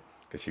syndrome,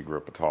 because she grew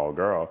up a tall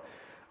girl.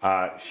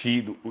 I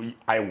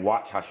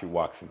watch how she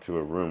walks into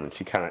a room, and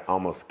she kind of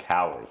almost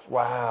cowers.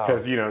 Wow.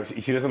 Because, you know,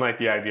 she doesn't like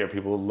the idea of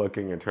people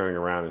looking and turning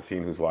around and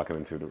seeing who's walking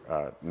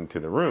into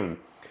the room.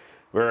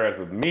 Whereas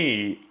with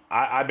me,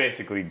 I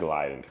basically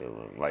glide into a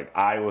room. Like,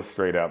 I will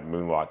straight up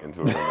moonwalk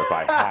into a room if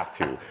I have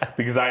to,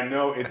 because I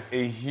know it's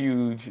a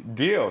huge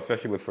deal,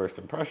 especially with first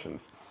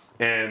impressions.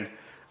 And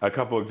a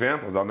couple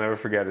examples, I'll never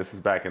forget, this is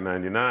back in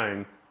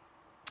 '99.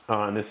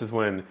 And this is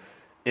when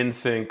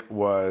NSYNC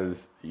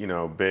was, you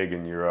know, big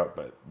in Europe,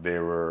 but they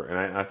were,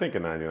 and I think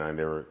in '99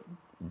 they were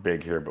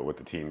big here, but with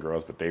the teen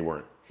girls, but they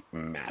weren't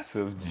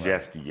massive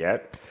just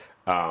yet.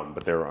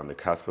 But they were on the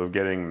cusp of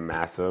getting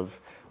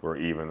massive, where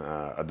even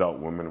adult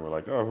women were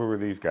like, oh, who are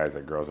these guys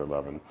that girls are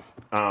loving?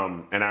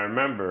 And I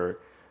remember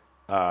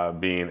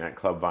being at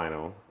Club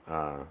Vinyl,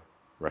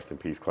 rest in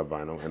peace, Club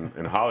Vinyl,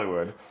 in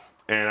Hollywood.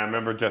 And I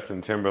remember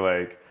Justin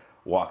Timberlake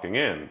walking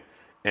in.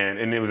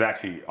 And it was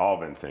actually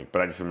all of NSYNC, but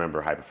I just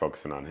remember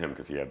hyper-focusing on him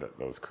because he had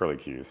those curly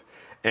cues.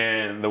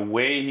 And the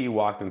way he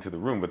walked into the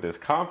room with this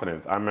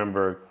confidence, I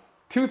remember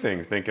two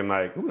things, thinking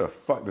like, who the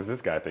fuck does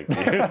this guy think he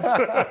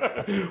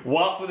is?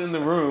 Waltzing in the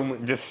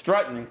room, just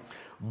strutting.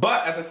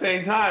 But at the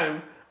same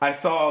time, I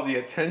saw the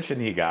attention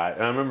he got,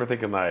 and I remember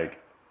thinking like,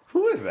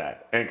 who is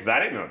that? And because I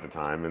didn't know at the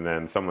time, and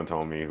then someone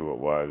told me who it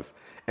was.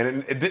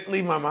 And it didn't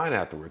leave my mind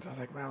afterwards. I was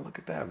like, man, look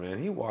at that,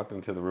 man. He walked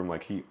into the room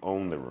like he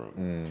owned the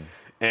room.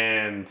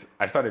 And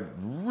I started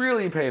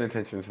really paying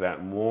attention to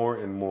that more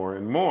and more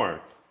and more.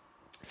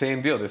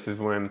 Same deal. This is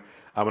when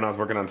I was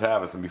working on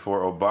Tavis and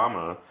before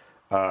Obama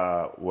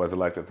was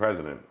elected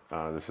president.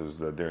 This was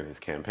during his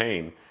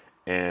campaign.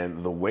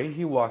 And the way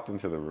he walked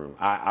into the room,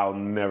 I'll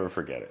never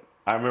forget it.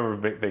 I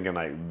remember thinking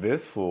like,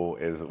 this fool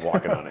is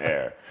walking on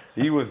air.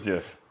 He was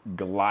just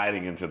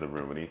gliding into the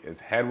room, and his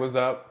head was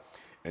up.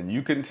 And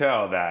you can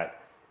tell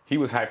that he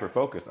was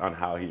hyper-focused on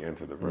how he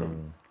entered the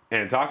room.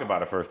 And talk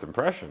about a first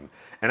impression.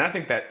 And I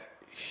think that's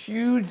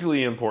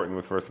hugely important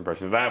with first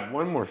impressions. I have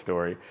one more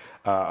story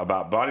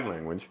about body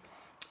language.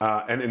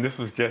 And this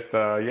was just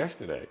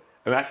yesterday.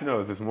 And actually, no, it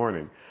was this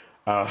morning.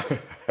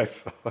 I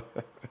saw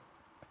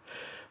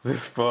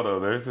this photo.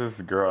 There's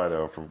this girl I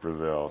know from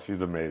Brazil.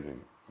 She's amazing.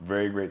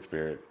 Very great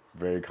spirit.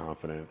 Very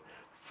confident.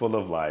 Full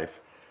of life.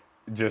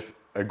 Just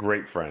a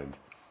great friend.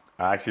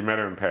 I actually met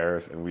her in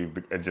Paris, and we've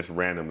just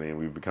randomly, and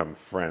we've become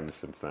friends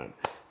since then.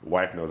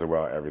 Wife knows her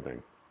well,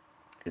 everything.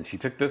 And she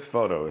took this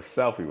photo, a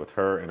selfie with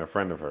her and a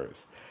friend of hers.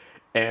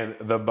 And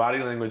the body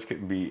language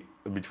could be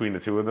between the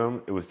two of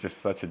them. It was just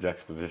such a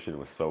juxtaposition. It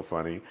was so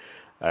funny.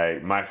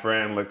 My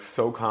friend looked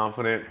so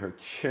confident. Her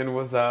chin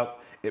was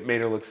up. It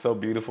made her look so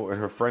beautiful. And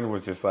her friend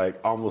was just like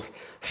almost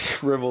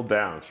shriveled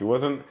down. She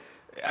wasn't,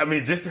 I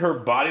mean, just her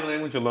body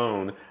language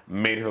alone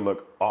made her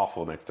look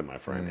awful next to my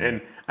friend.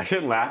 And I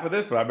shouldn't laugh at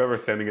this, but I remember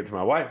sending it to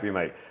my wife, being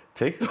like,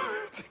 take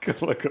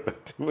a look at the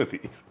two of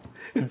these.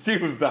 And she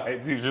was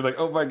dying too. She was like,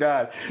 oh my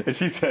God. And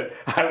she said,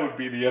 I would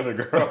be the other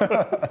girl.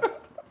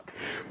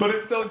 But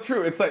it's so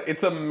true. It's like,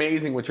 it's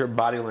amazing what your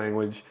body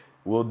language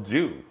will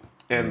do.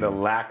 And the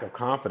lack of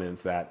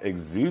confidence that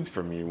exudes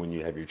from you when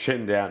you have your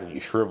chin down and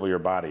you shrivel your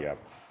body up.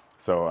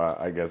 So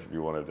I guess if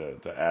you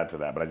wanted to add to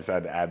that, but I just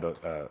had to add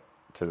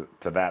to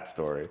that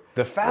story.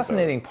 The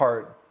fascinating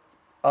part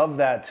of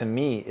that to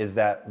me is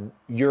that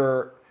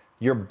you're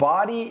Your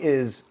body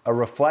is a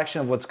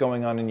reflection of what's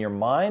going on in your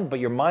mind,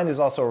 but your mind is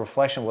also a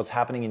reflection of what's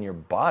happening in your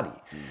body.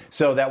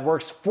 So that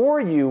works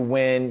for you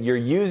when you're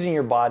using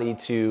your body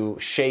to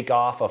shake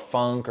off a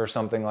funk or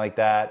something like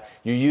that.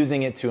 You're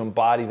using it to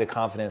embody the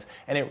confidence,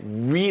 and it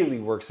really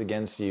works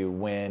against you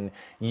when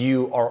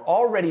you are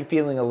already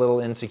feeling a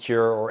little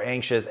insecure or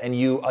anxious and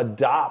you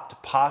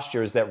adopt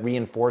postures that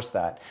reinforce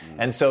that.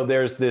 And so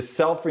there's this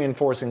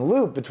self-reinforcing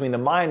loop between the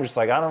mind, which is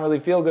like, I don't really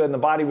feel good, and the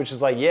body, which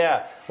is like,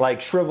 yeah, like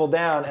shrivel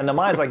down. And the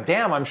mind's like,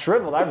 damn, I'm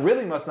shriveled. I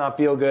really must not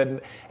feel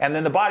good. And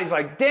then the body's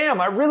like, damn,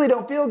 I really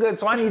don't feel good.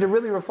 So I need to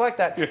really reflect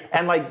that.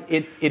 And like,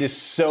 it is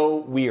so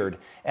weird.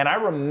 And I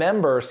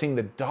remember seeing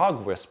the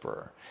dog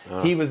whisperer.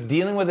 He was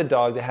dealing with a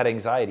dog that had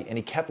anxiety, and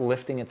he kept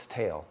lifting its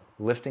tail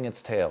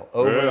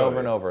over and over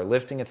and over,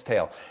 lifting its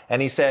tail.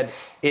 And he said,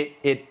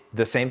 it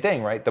the same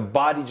thing, right? The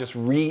body just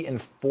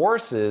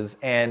reinforces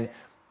and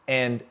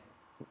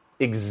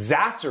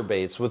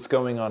exacerbates what's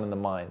going on in the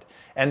mind.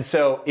 And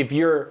so if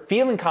you're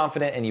feeling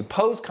confident and you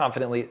pose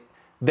confidently,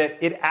 that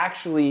it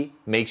actually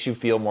makes you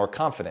feel more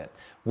confident,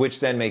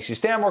 which then makes you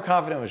stand more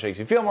confident, which makes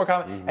you feel more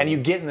confident, and you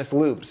get in this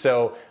loop.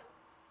 So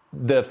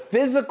the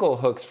physical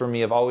hooks for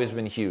me have always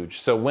been huge.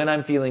 So when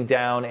I'm feeling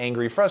down,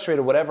 angry,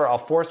 frustrated, whatever, I'll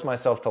force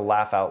myself to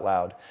laugh out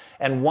loud.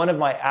 And one of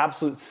my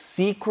absolute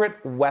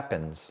secret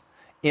weapons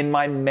in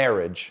my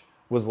marriage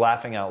was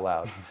laughing out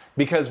loud,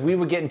 because we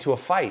would get into a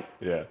fight.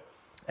 Yeah.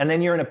 And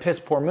then you're in a piss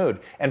poor mood.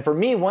 And for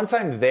me, once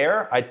I'm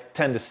there, I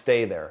tend to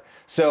stay there.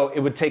 So it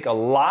would take a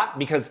lot,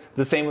 because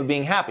the same with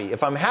being happy.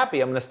 If I'm happy,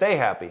 I'm gonna stay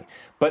happy.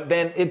 But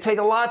then it'd take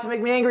a lot to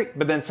make me angry,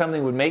 but then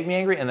something would make me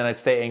angry, and then I'd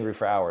stay angry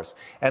for hours.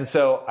 And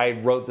so I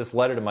wrote this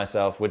letter to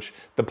myself, which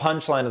the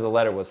punchline of the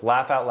letter was,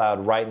 laugh out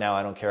loud right now,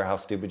 I don't care how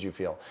stupid you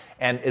feel.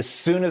 And as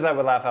soon as I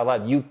would laugh out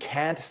loud, you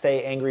can't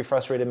stay angry,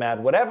 frustrated,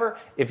 mad, whatever,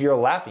 if you're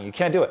laughing. You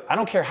can't do it. I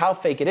don't care how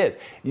fake it is.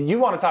 You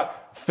wanna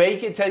talk,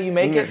 fake it till you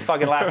make it,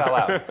 fucking laugh out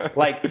loud.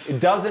 Like, it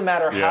doesn't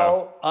matter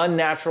how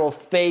unnatural,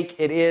 fake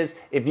it is.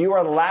 If you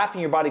are laughing,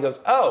 your body goes,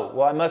 oh,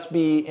 well, I must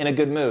be in a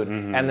good mood.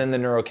 And then the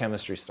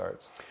neurochemistry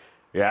starts.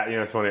 Yeah,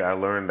 it's funny. I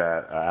learned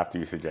that after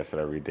you suggested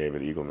I read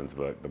David Eagleman's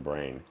book, The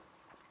Brain,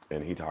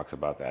 and he talks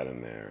about that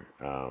in there,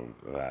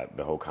 that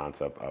the whole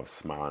concept of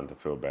smiling to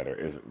feel better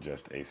isn't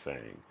just a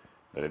saying,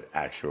 that it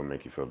actually will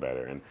make you feel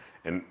better.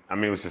 And I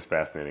mean, it was just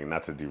fascinating,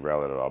 not to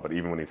derail it at all, but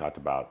even when he talked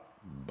about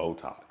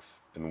Botox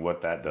and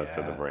what that does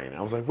to the brain,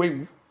 I was like, wait,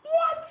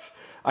 what?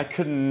 I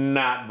could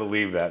not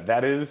believe that.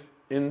 That is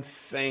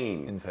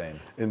insane.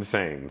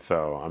 Insane.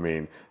 So, I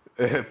mean,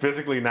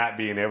 physically not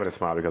being able to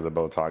smile because of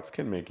Botox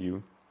can make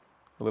you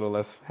a little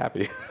less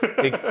happy.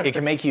 It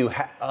can make you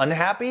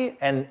unhappy,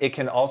 and it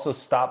can also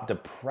stop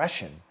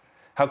depression.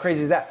 How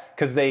crazy is that?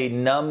 Because they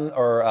numb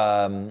or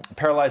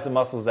paralyze the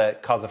muscles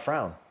that cause a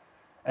frown.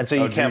 And so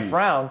you can't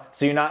frown,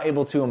 so you're not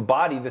able to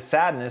embody the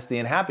sadness, the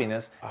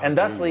unhappiness, and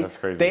thusly,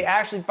 they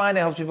actually find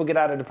it helps people get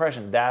out of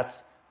depression.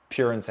 That's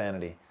pure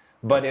insanity.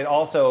 But it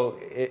also,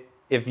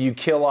 if you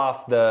kill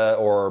off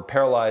or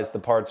paralyze the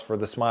parts for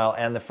the smile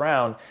and the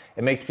frown,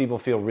 it makes people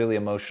feel really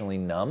emotionally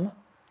numb.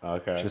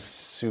 Okay. Which is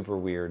super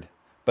weird.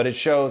 But it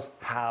shows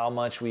how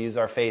much we use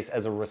our face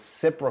as a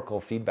reciprocal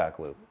feedback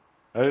loop.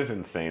 That is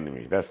insane to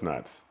me. That's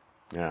nuts.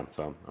 Yeah,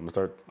 so I'm gonna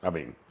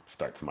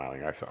start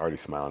smiling. I'm already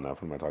smiling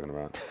enough. What am I talking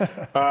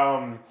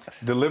about?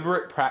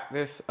 Deliberate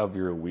practice of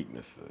your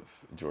weaknesses,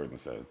 Jordan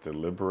says.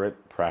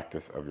 Deliberate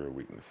practice of your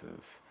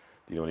weaknesses.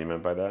 Do you know what he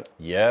meant by that?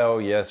 Yeah, oh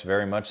yes,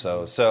 very much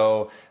so.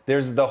 So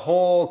there's the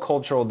whole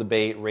cultural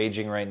debate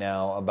raging right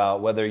now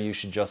about whether you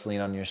should just lean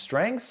on your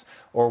strengths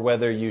or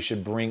whether you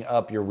should bring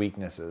up your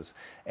weaknesses.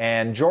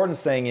 And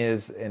Jordan's thing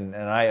is, and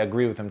I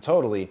agree with him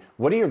totally,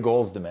 what do your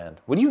goals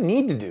demand? What do you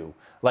need to do?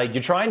 Like,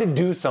 you're trying to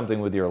do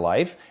something with your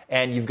life,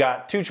 and you've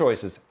got two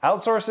choices: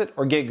 outsource it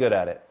or get good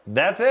at it.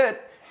 That's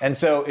it. And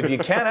so if you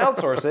can't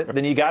outsource it,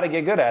 then you got to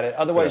get good at it.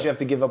 Otherwise, you have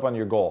to give up on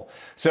your goal.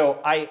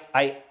 So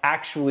I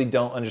actually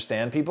don't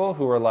understand people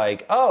who are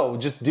like, oh,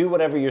 just do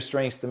whatever your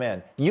strengths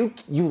demand. You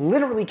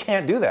literally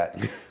can't do that.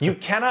 You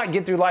cannot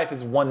get through life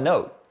as one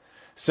note.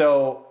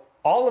 So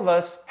all of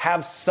us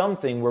have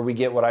something where we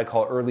get what I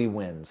call early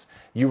wins.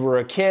 You were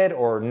a kid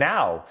or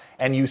now,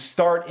 and you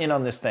start in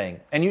on this thing.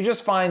 And you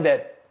just find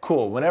that,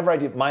 cool, whenever I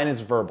do, mine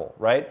is verbal,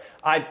 right?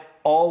 I've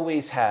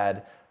always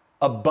had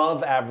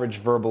above average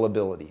verbal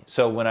ability.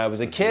 So when I was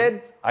a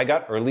kid, I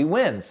got early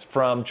wins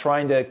from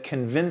trying to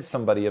convince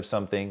somebody of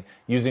something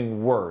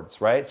using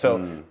words, right?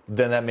 So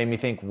then that made me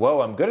think,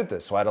 whoa, I'm good at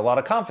this. So I had a lot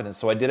of confidence,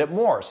 so I did it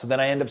more. So then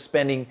I end up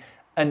spending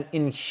an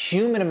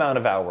inhuman amount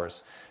of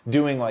hours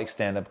doing like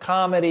stand-up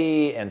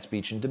comedy and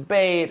speech and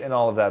debate and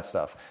all of that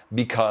stuff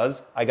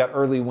because I got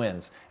early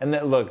wins. And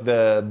then look,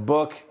 the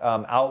book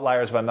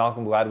Outliers by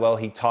Malcolm Gladwell,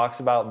 he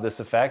talks about this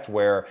effect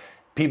where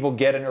people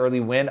get an early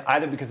win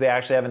either because they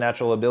actually have a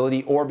natural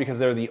ability or because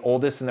they're the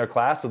oldest in their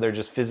class, so they're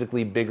just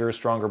physically bigger,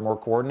 stronger, more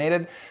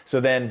coordinated. So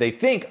then they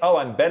think, oh,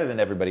 I'm better than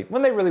everybody,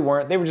 when they really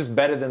weren't. They were just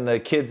better than the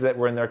kids that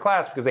were in their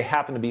class because they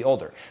happened to be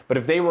older. But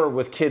if they were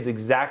with kids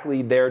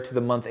exactly there to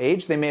the month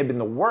age, they may have been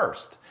the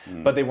worst.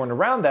 But they weren't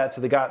around that,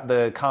 so they got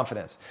the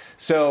confidence.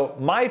 So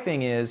my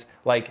thing is,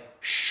 like,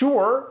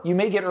 sure, you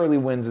may get early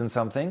wins in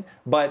something,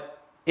 but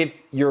if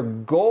your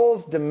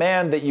goals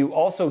demand that you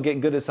also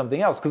get good at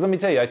something else, because let me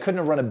tell you, I couldn't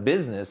have run a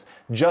business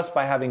just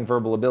by having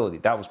verbal ability.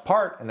 That was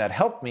part, and that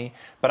helped me,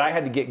 but I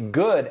had to get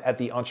good at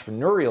the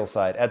entrepreneurial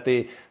side, at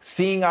the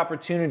seeing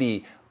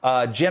opportunity,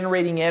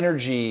 generating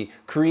energy,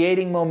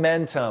 creating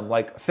momentum,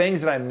 like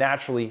things that I'm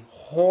naturally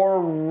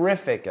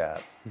horrific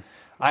at.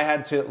 I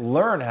had to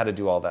learn how to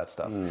do all that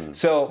stuff.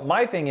 So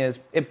my thing is,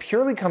 it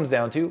purely comes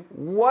down to,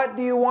 what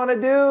do you want to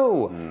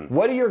do?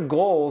 What do your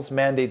goals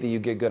mandate that you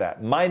get good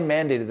at? Mine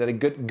mandated that I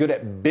get good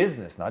at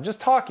business, not just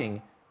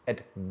talking,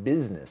 at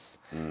business.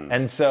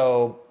 And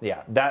so,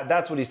 yeah,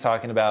 that's what he's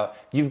talking about.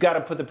 You've got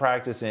to put the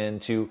practice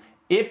into,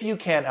 if you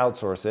can't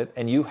outsource it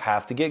and you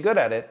have to get good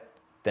at it,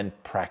 then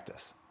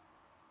practice.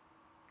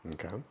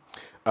 Okay.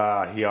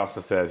 He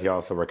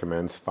also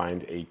recommends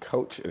find a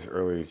coach as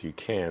early as you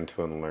can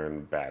to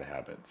unlearn bad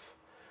habits.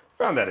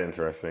 Found that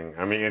interesting.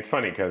 I mean, it's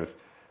funny because,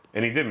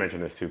 and he did mention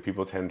this too,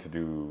 people tend to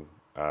do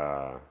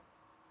the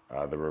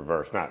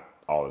reverse. Not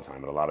all the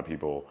time, but a lot of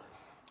people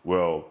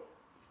will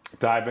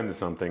dive into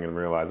something and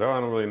realize, oh, I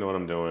don't really know what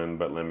I'm doing,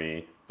 but let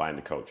me find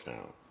a coach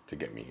now to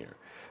get me here.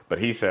 But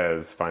he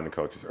says find the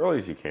coach as early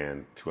as you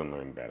can to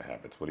unlearn bad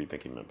habits. What do you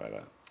think he meant by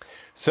that?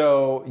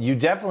 So you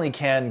definitely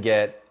can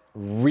get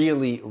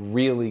really,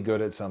 really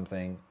good at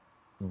something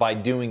by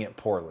doing it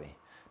poorly.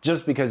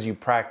 Just because you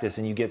practice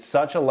and you get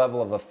such a level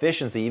of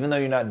efficiency, even though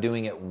you're not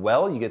doing it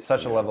well, you get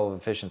such a level of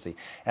efficiency.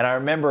 And I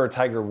remember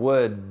Tiger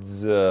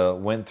Woods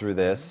went through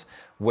this,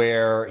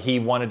 where he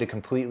wanted to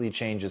completely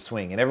change his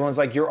swing. And everyone's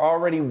like, you're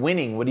already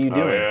winning, what are you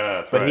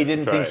doing? But he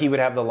didn't think he would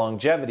have the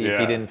longevity if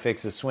he didn't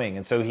fix his swing.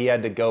 And so he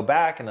had to go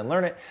back and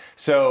unlearn it.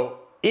 So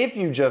if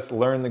you just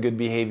learn the good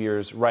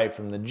behaviors right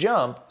from the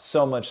jump,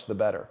 so much the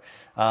better.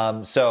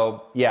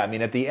 So yeah, I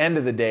mean, at the end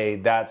of the day,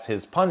 that's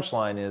his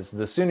punchline is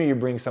the sooner you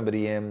bring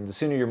somebody in, the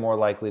sooner you're more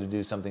likely to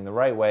do something the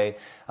right way.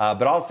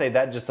 But I'll say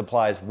that just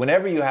applies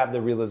whenever you have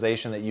the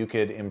realization that you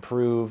could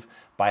improve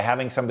by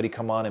having somebody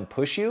come on and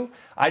push you.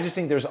 I just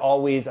think there's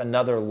always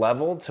another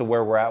level to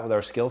where we're at with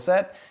our skill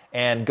set.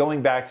 And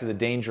going back to the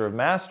danger of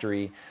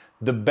mastery,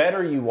 the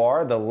better you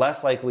are, the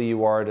less likely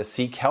you are to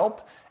seek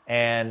help.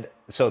 And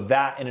so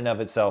that in and of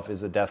itself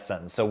is a death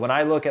sentence. So when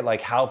I look at like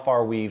how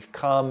far we've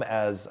come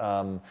as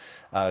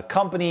a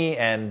company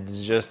and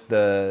just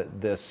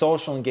the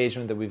social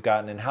engagement that we've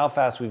gotten and how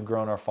fast we've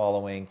grown our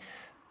following,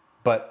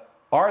 but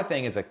our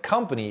thing as a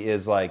company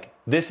is like,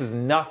 this is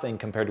nothing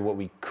compared to what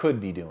we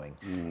could be doing.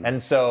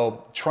 And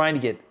so trying to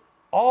get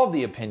all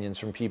the opinions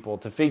from people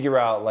to figure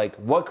out like,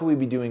 what could we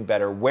be doing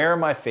better? Where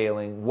am I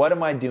failing? What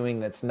am I doing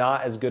that's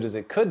not as good as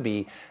it could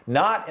be?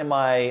 Not am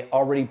I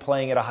already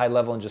playing at a high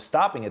level and just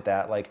stopping at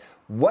that? Like,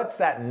 what's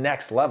that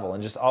next level?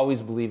 And just always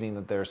believing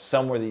that there's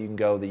somewhere that you can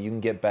go, that you can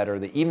get better,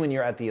 that even when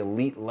you're at the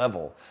elite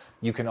level,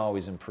 you can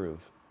always improve.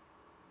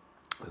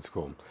 That's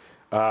cool.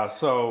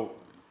 So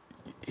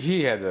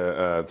he had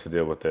to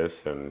deal with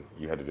this, and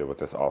you had to deal with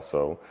this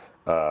also.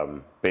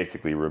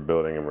 Basically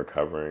rebuilding and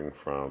recovering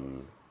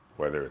from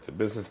whether it's a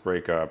business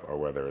breakup or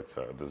whether it's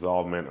a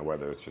dissolvement or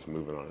whether it's just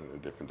moving on in a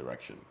different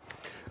direction.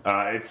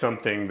 It's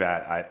something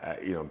that I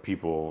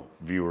people,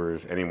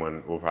 viewers,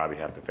 anyone will probably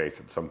have to face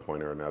at some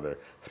point or another,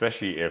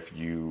 especially if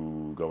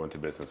you go into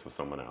business with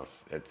someone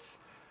else.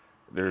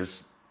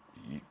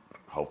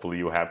 Hopefully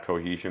you'll have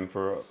cohesion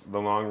for the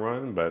long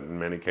run, but in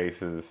many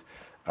cases,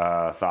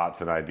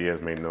 thoughts and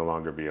ideas may no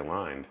longer be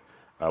aligned.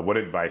 What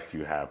advice do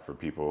you have for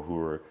people who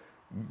are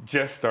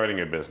just starting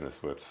a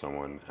business with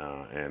someone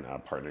and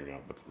partnering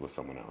up with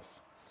someone else?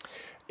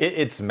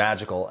 It's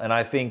magical. And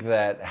I think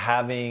that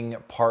having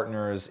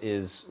partners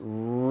is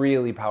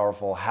really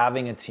powerful.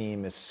 Having a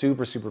team is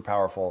super, super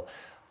powerful.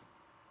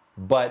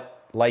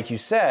 But like you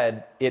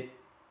said,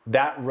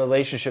 that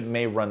relationship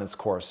may run its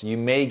course. You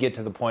may get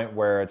to the point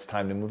where it's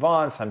time to move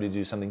on, it's time to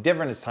do something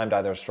different, it's time to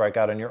either strike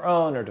out on your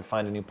own or to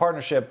find a new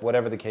partnership,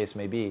 whatever the case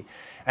may be.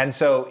 And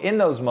so in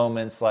those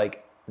moments,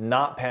 like,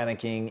 not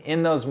panicking,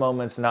 in those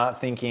moments, not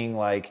thinking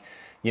like,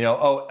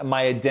 oh,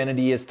 my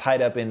identity is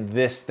tied up in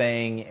this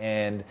thing.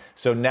 And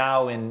so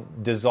now in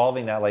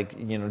dissolving that, like,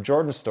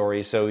 Jordan's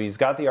story, so he's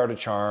got the Art of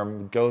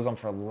Charm, goes on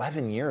for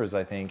 11 years,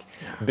 I think,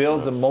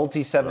 builds a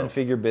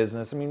multi-7-figure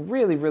business. I mean,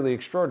 really, really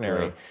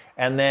extraordinary. Yeah.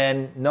 And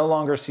then no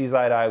longer sees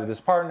eye to eye with his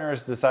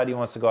partners, decide he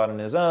wants to go out on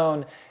his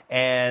own,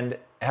 and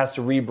has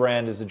to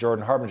rebrand as the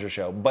Jordan Harbinger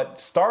Show, but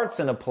starts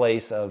in a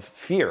place of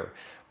fear.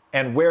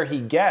 And where he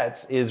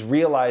gets is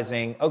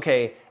realizing,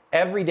 okay,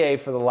 every day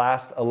for the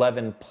last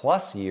 11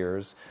 plus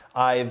years,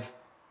 I've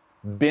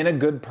been a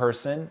good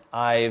person.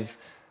 I've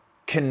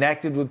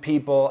connected with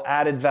people,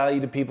 added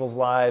value to people's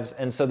lives.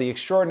 And so the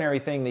extraordinary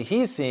thing that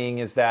he's seeing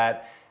is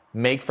that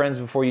make friends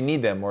before you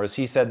need them. Or as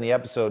he said in the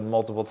episode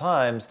multiple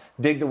times,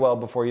 dig the well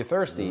before you're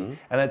thirsty. Mm-hmm.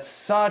 And that's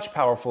such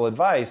powerful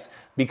advice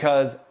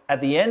because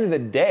at the end of the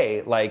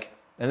day,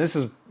 and this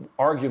is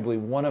arguably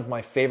one of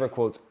my favorite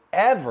quotes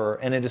ever,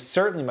 and it is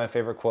certainly my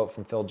favorite quote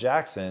from Phil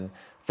Jackson,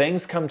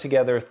 things come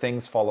together,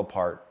 things fall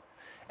apart.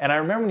 And I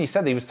remember when he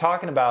said that, he was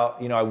talking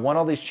about, I won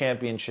all these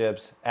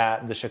championships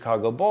at the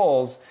Chicago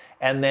Bulls,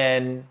 and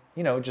then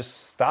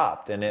just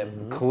stopped, and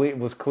it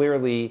was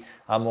clearly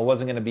I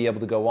wasn't going to be able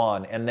to go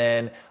on. And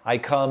then I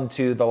come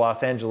to the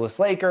Los Angeles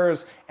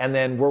Lakers, and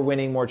then we're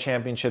winning more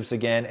championships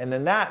again, and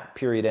then that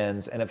period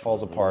ends and it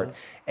falls apart.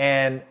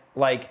 And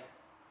like,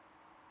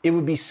 it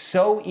would be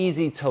so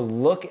easy to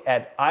look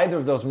at either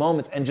of those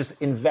moments and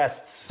just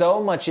invest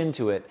so much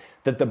into it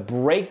that the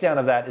breakdown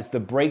of that is the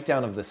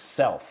breakdown of the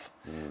self.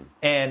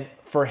 And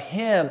for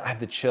him, I have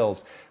the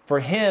chills. For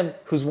him,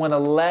 who's won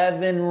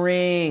 11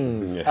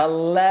 rings,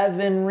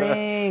 11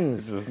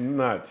 rings. This is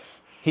nuts.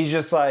 He's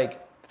just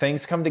like,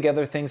 things come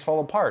together, things fall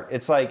apart.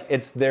 It's like,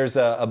 there's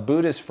a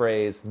Buddhist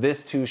phrase,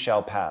 this too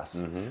shall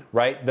pass,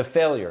 right? The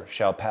failure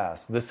shall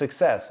pass. The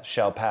success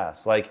shall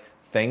pass. Like,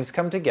 things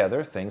come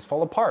together, things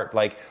fall apart.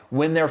 Like,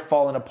 when they're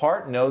falling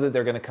apart, know that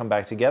they're going to come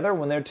back together.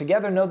 When they're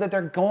together, know that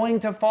they're going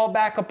to fall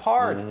back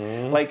apart.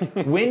 Like,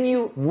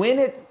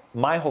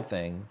 my whole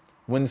thing,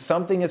 when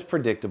something is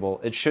predictable,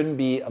 it shouldn't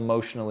be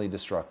emotionally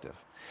destructive.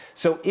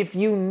 So if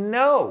you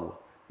know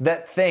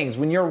that things,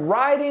 when you're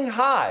riding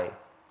high,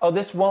 oh,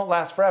 this won't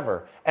last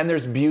forever, and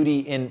there's beauty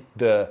in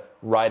the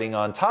riding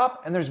on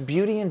top, and there's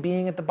beauty in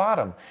being at the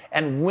bottom.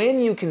 And when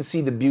you can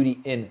see the beauty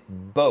in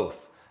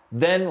both,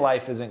 then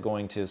life isn't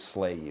going to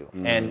slay you.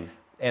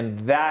 And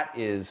that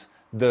is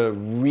the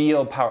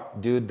real power.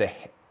 Dude,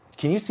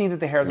 can you see that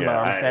the hairs on my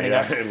arm are standing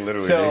up? Literally.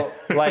 So,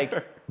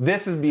 like,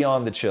 this is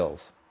beyond the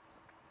chills.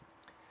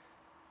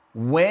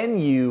 When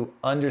you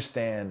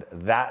understand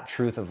that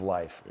truth of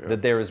life,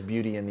 that there is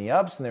beauty in the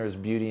ups and there is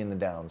beauty in the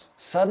downs,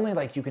 suddenly,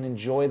 like, you can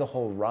enjoy the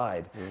whole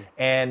ride.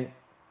 And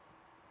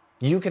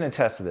you can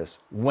attest to this.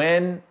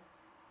 When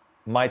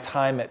my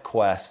time at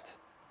Quest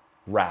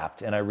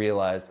wrapped and I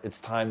realized it's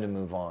time to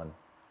move on,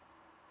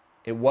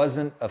 it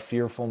wasn't a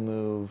fearful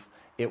move.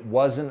 It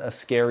wasn't a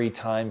scary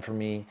time for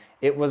me.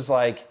 It was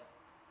like,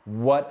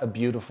 what a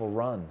beautiful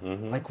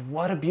run. Like,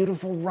 what a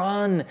beautiful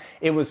run.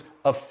 It was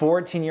a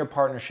 14-year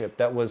partnership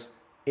that was,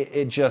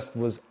 it just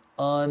was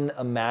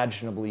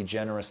unimaginably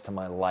generous to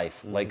my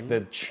life. Like,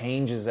 the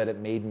changes that it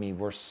made me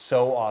were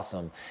so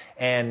awesome.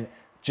 And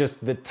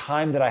just the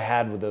time that I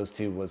had with those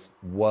two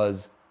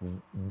was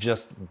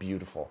just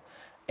beautiful.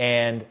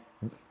 And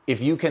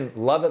if you can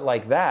love it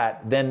like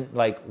that, then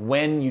like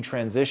when you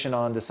transition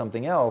on to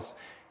something else,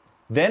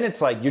 then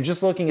it's like you're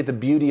just looking at the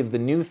beauty of the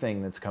new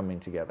thing that's coming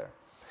together.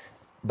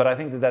 But I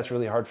think that that's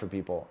really hard for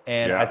people.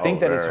 And I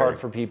think that it's hard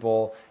for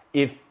people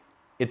if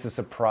it's a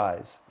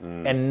surprise.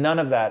 And none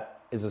of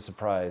that is a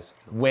surprise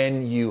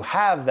when you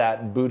have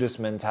that Buddhist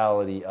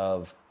mentality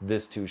of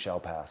this too shall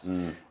pass.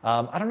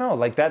 I don't know,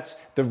 like, that's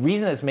the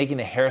reason it's making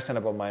the hair stand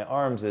up on my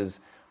arms is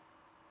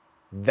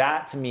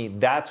that, to me,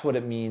 that's what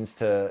it means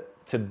to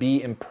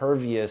be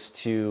impervious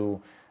to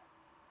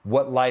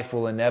what life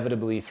will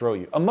inevitably throw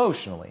you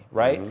emotionally,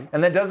 right?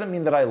 And that doesn't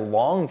mean that I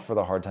long for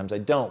the hard times. I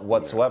don't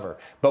whatsoever.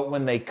 But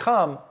when they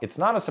come, it's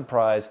not a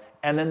surprise.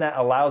 And then that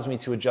allows me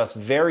to adjust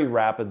very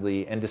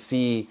rapidly and to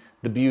see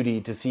the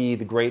beauty, to see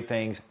the great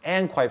things,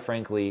 and quite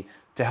frankly,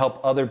 to help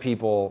other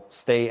people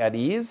stay at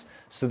ease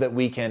so that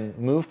we can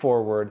move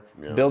forward,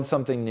 build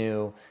something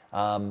new.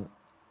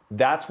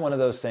 That's one of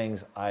those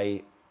things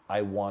I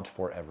want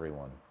for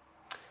everyone.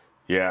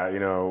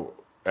 Yeah,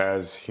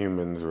 as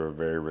humans, we're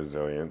very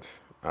resilient.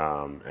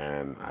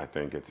 And I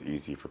think it's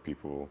easy for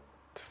people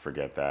to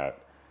forget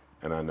that.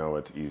 And I know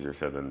it's easier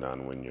said than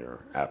done when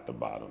you're at the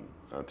bottom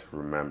to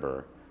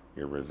remember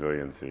your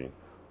resiliency.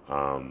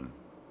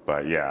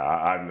 But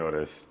yeah, I've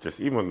noticed, just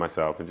even with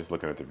myself and just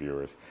looking at the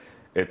viewers,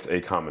 it's a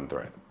common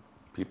thread.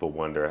 People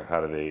wonder,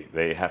 how do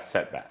they have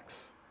setbacks?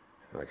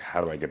 Like,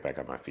 how do I get back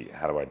on my feet?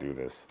 How do I do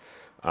this?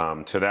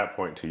 To that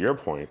point, to your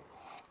point,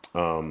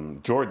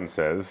 Jordan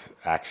says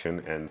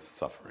action and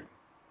suffering.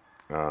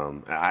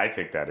 I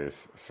think that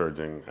is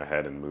surging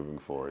ahead and moving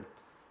forward.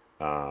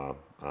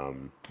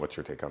 What's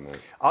your take on that?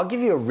 I'll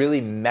give you a really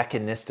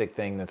mechanistic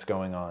thing that's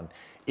going on.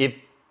 If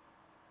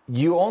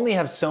you only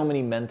have so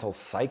many mental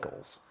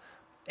cycles,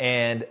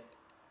 and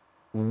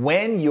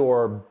when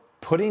you're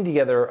putting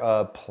together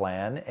a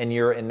plan and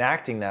you're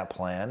enacting that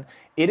plan,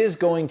 it is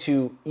going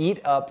to eat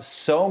up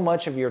so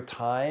much of your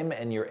time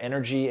and your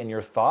energy and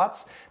your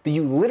thoughts that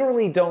you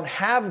literally don't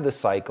have the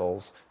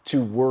cycles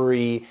to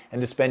worry and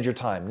to spend your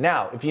time.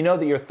 Now, if you know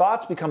that your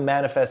thoughts become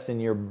manifest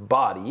in your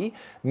body,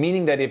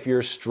 meaning that if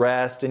you're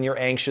stressed and you're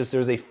anxious,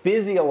 there's a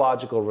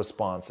physiological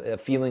response, a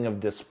feeling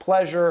of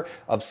displeasure,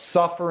 of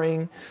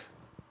suffering.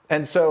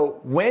 And so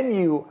when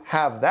you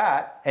have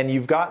that and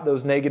you've got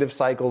those negative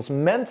cycles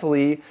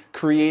mentally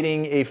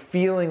creating a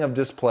feeling of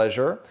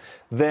displeasure,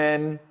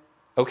 then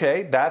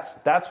okay,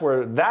 that's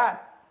where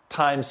that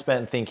time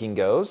spent thinking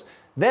goes.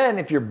 Then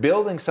if you're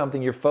building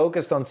something, you're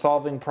focused on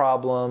solving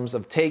problems,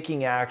 of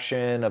taking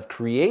action, of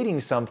creating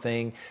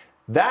something,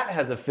 that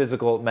has a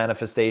physical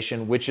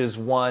manifestation, which is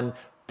one.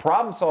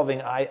 Problem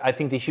solving, I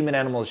think the human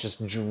animal is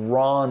just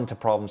drawn to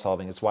problem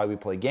solving. It's why we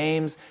play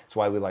games. It's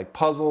why we like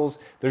puzzles.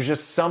 There's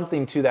just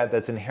something to that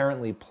that's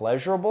inherently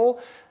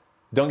pleasurable.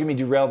 don't get me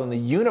derailed on the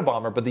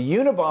Unabomber, but the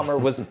Unabomber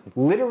was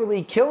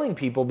literally killing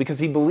people because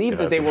he believed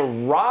that they were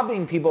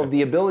robbing people of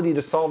the ability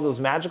to solve those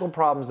magical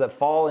problems that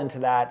fall into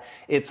that.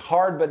 It's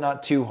hard, but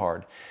not too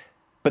hard.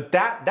 But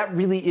that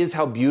really is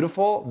how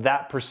beautiful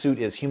that pursuit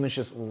is. Humans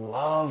just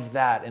love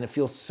that, and it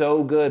feels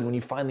so good when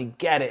you finally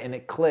get it and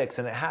it clicks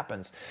and it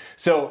happens.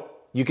 So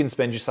you can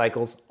spend your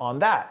cycles on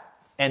that.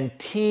 And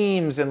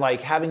teams and like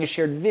having a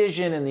shared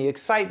vision and the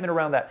excitement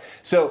around that.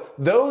 So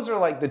those are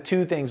like the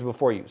two things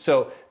before you.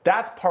 So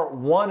that's part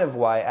one of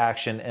why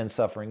action and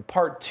suffering.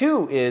 Part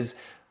two is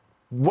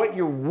what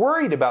you're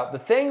worried about. The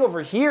thing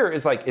over here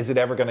is like, is it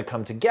ever going to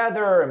come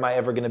together? Am I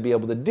ever going to be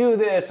able to do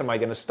this? Am I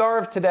going to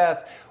starve to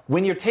death?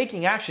 When you're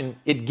taking action,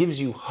 it gives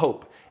you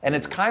hope. And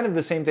it's kind of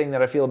the same thing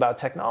that I feel about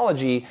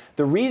technology.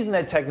 The reason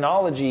that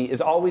technology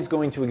is always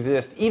going to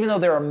exist, even though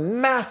there are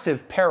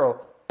massive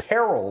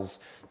perils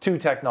to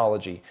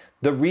technology,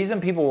 the reason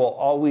people will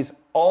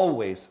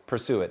always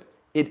pursue it,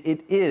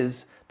 it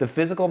is the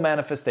physical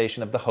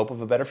manifestation of the hope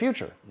of a better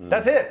future.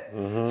 That's it.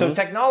 So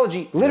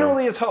technology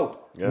literally is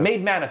hope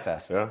made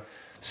manifest.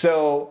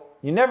 So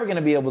you're never going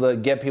to be able to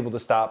get people to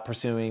stop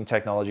pursuing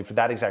technology for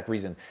that exact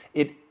reason.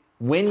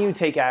 When you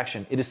take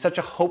action, it is such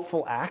a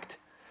hopeful act.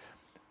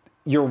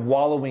 You're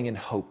wallowing in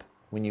hope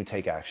when you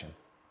take action.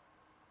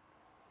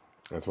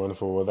 That's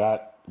wonderful. With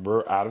that,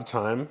 we're out of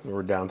time.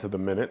 We're down to the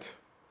minute.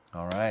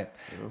 All right.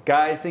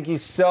 Guys, thank you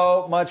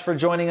so much for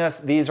joining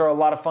us. These are a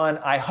lot of fun.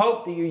 I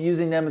hope that you're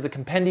using them as a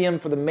compendium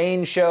for the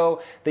main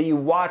show, that you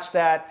watch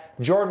that.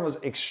 Jordan was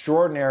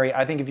extraordinary.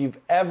 I think if you've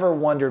ever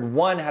wondered,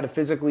 one, how to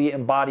physically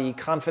embody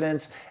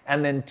confidence,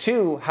 and then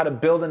two, how to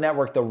build a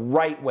network the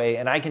right way.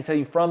 And I can tell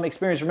you from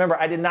experience, remember,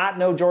 I did not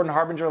know Jordan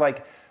Harbinger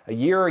like a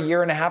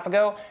year and a half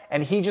ago,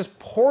 and he just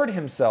poured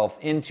himself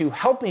into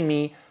helping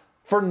me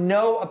for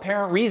no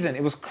apparent reason.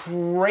 It was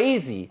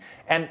crazy.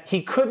 And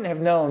he couldn't have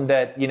known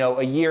that,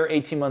 a year,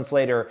 18 months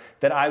later,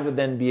 that I would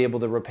then be able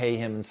to repay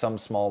him in some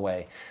small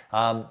way.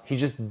 He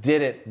just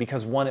did it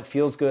because one, it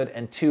feels good,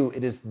 and two,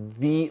 it is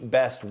the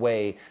best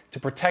way to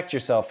protect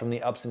yourself from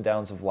the ups and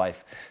downs of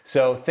life.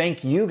 So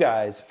thank you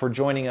guys for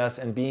joining us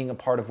and being a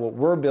part of what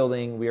we're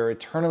building. We are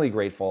eternally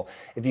grateful.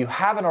 If you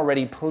haven't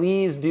already,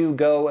 please do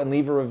go and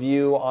leave a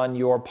review on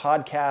your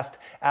podcast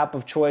app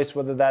of choice,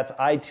 whether that's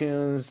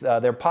iTunes,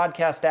 their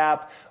podcast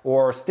app,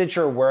 or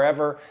Stitcher,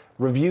 wherever.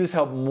 Reviews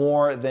help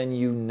more than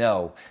you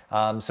know.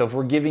 So if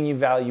we're giving you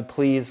value,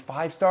 please,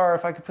 5-star,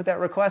 if I could put that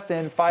request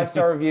in,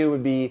 5-star review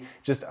would be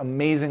just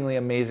amazingly,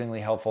 amazingly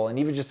helpful. And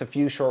even just a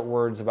few short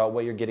words about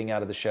what you're getting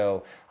out of the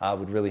show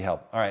would really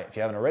help. All right, if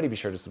you haven't already, be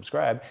sure to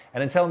subscribe.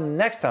 And until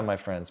next time, my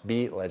friends,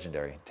 be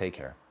legendary. Take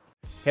care.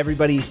 Hey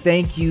everybody,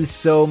 thank you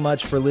so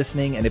much for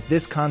listening. And if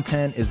this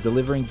content is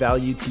delivering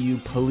value to you,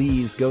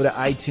 please go to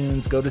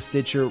iTunes, go to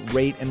Stitcher,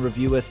 rate and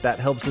review us. That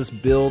helps us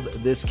build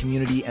this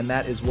community, and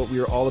that is what we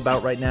are all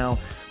about right now.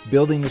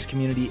 Building this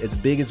community as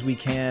big as we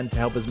can to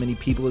help as many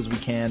people as we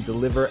can,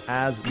 deliver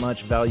as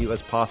much value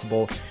as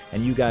possible.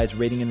 And you guys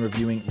rating and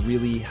reviewing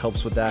really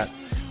helps with that.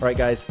 All right,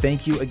 guys,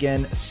 thank you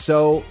again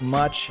so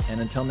much. And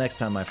until next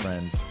time, my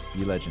friends,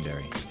 be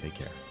legendary. Take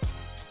care.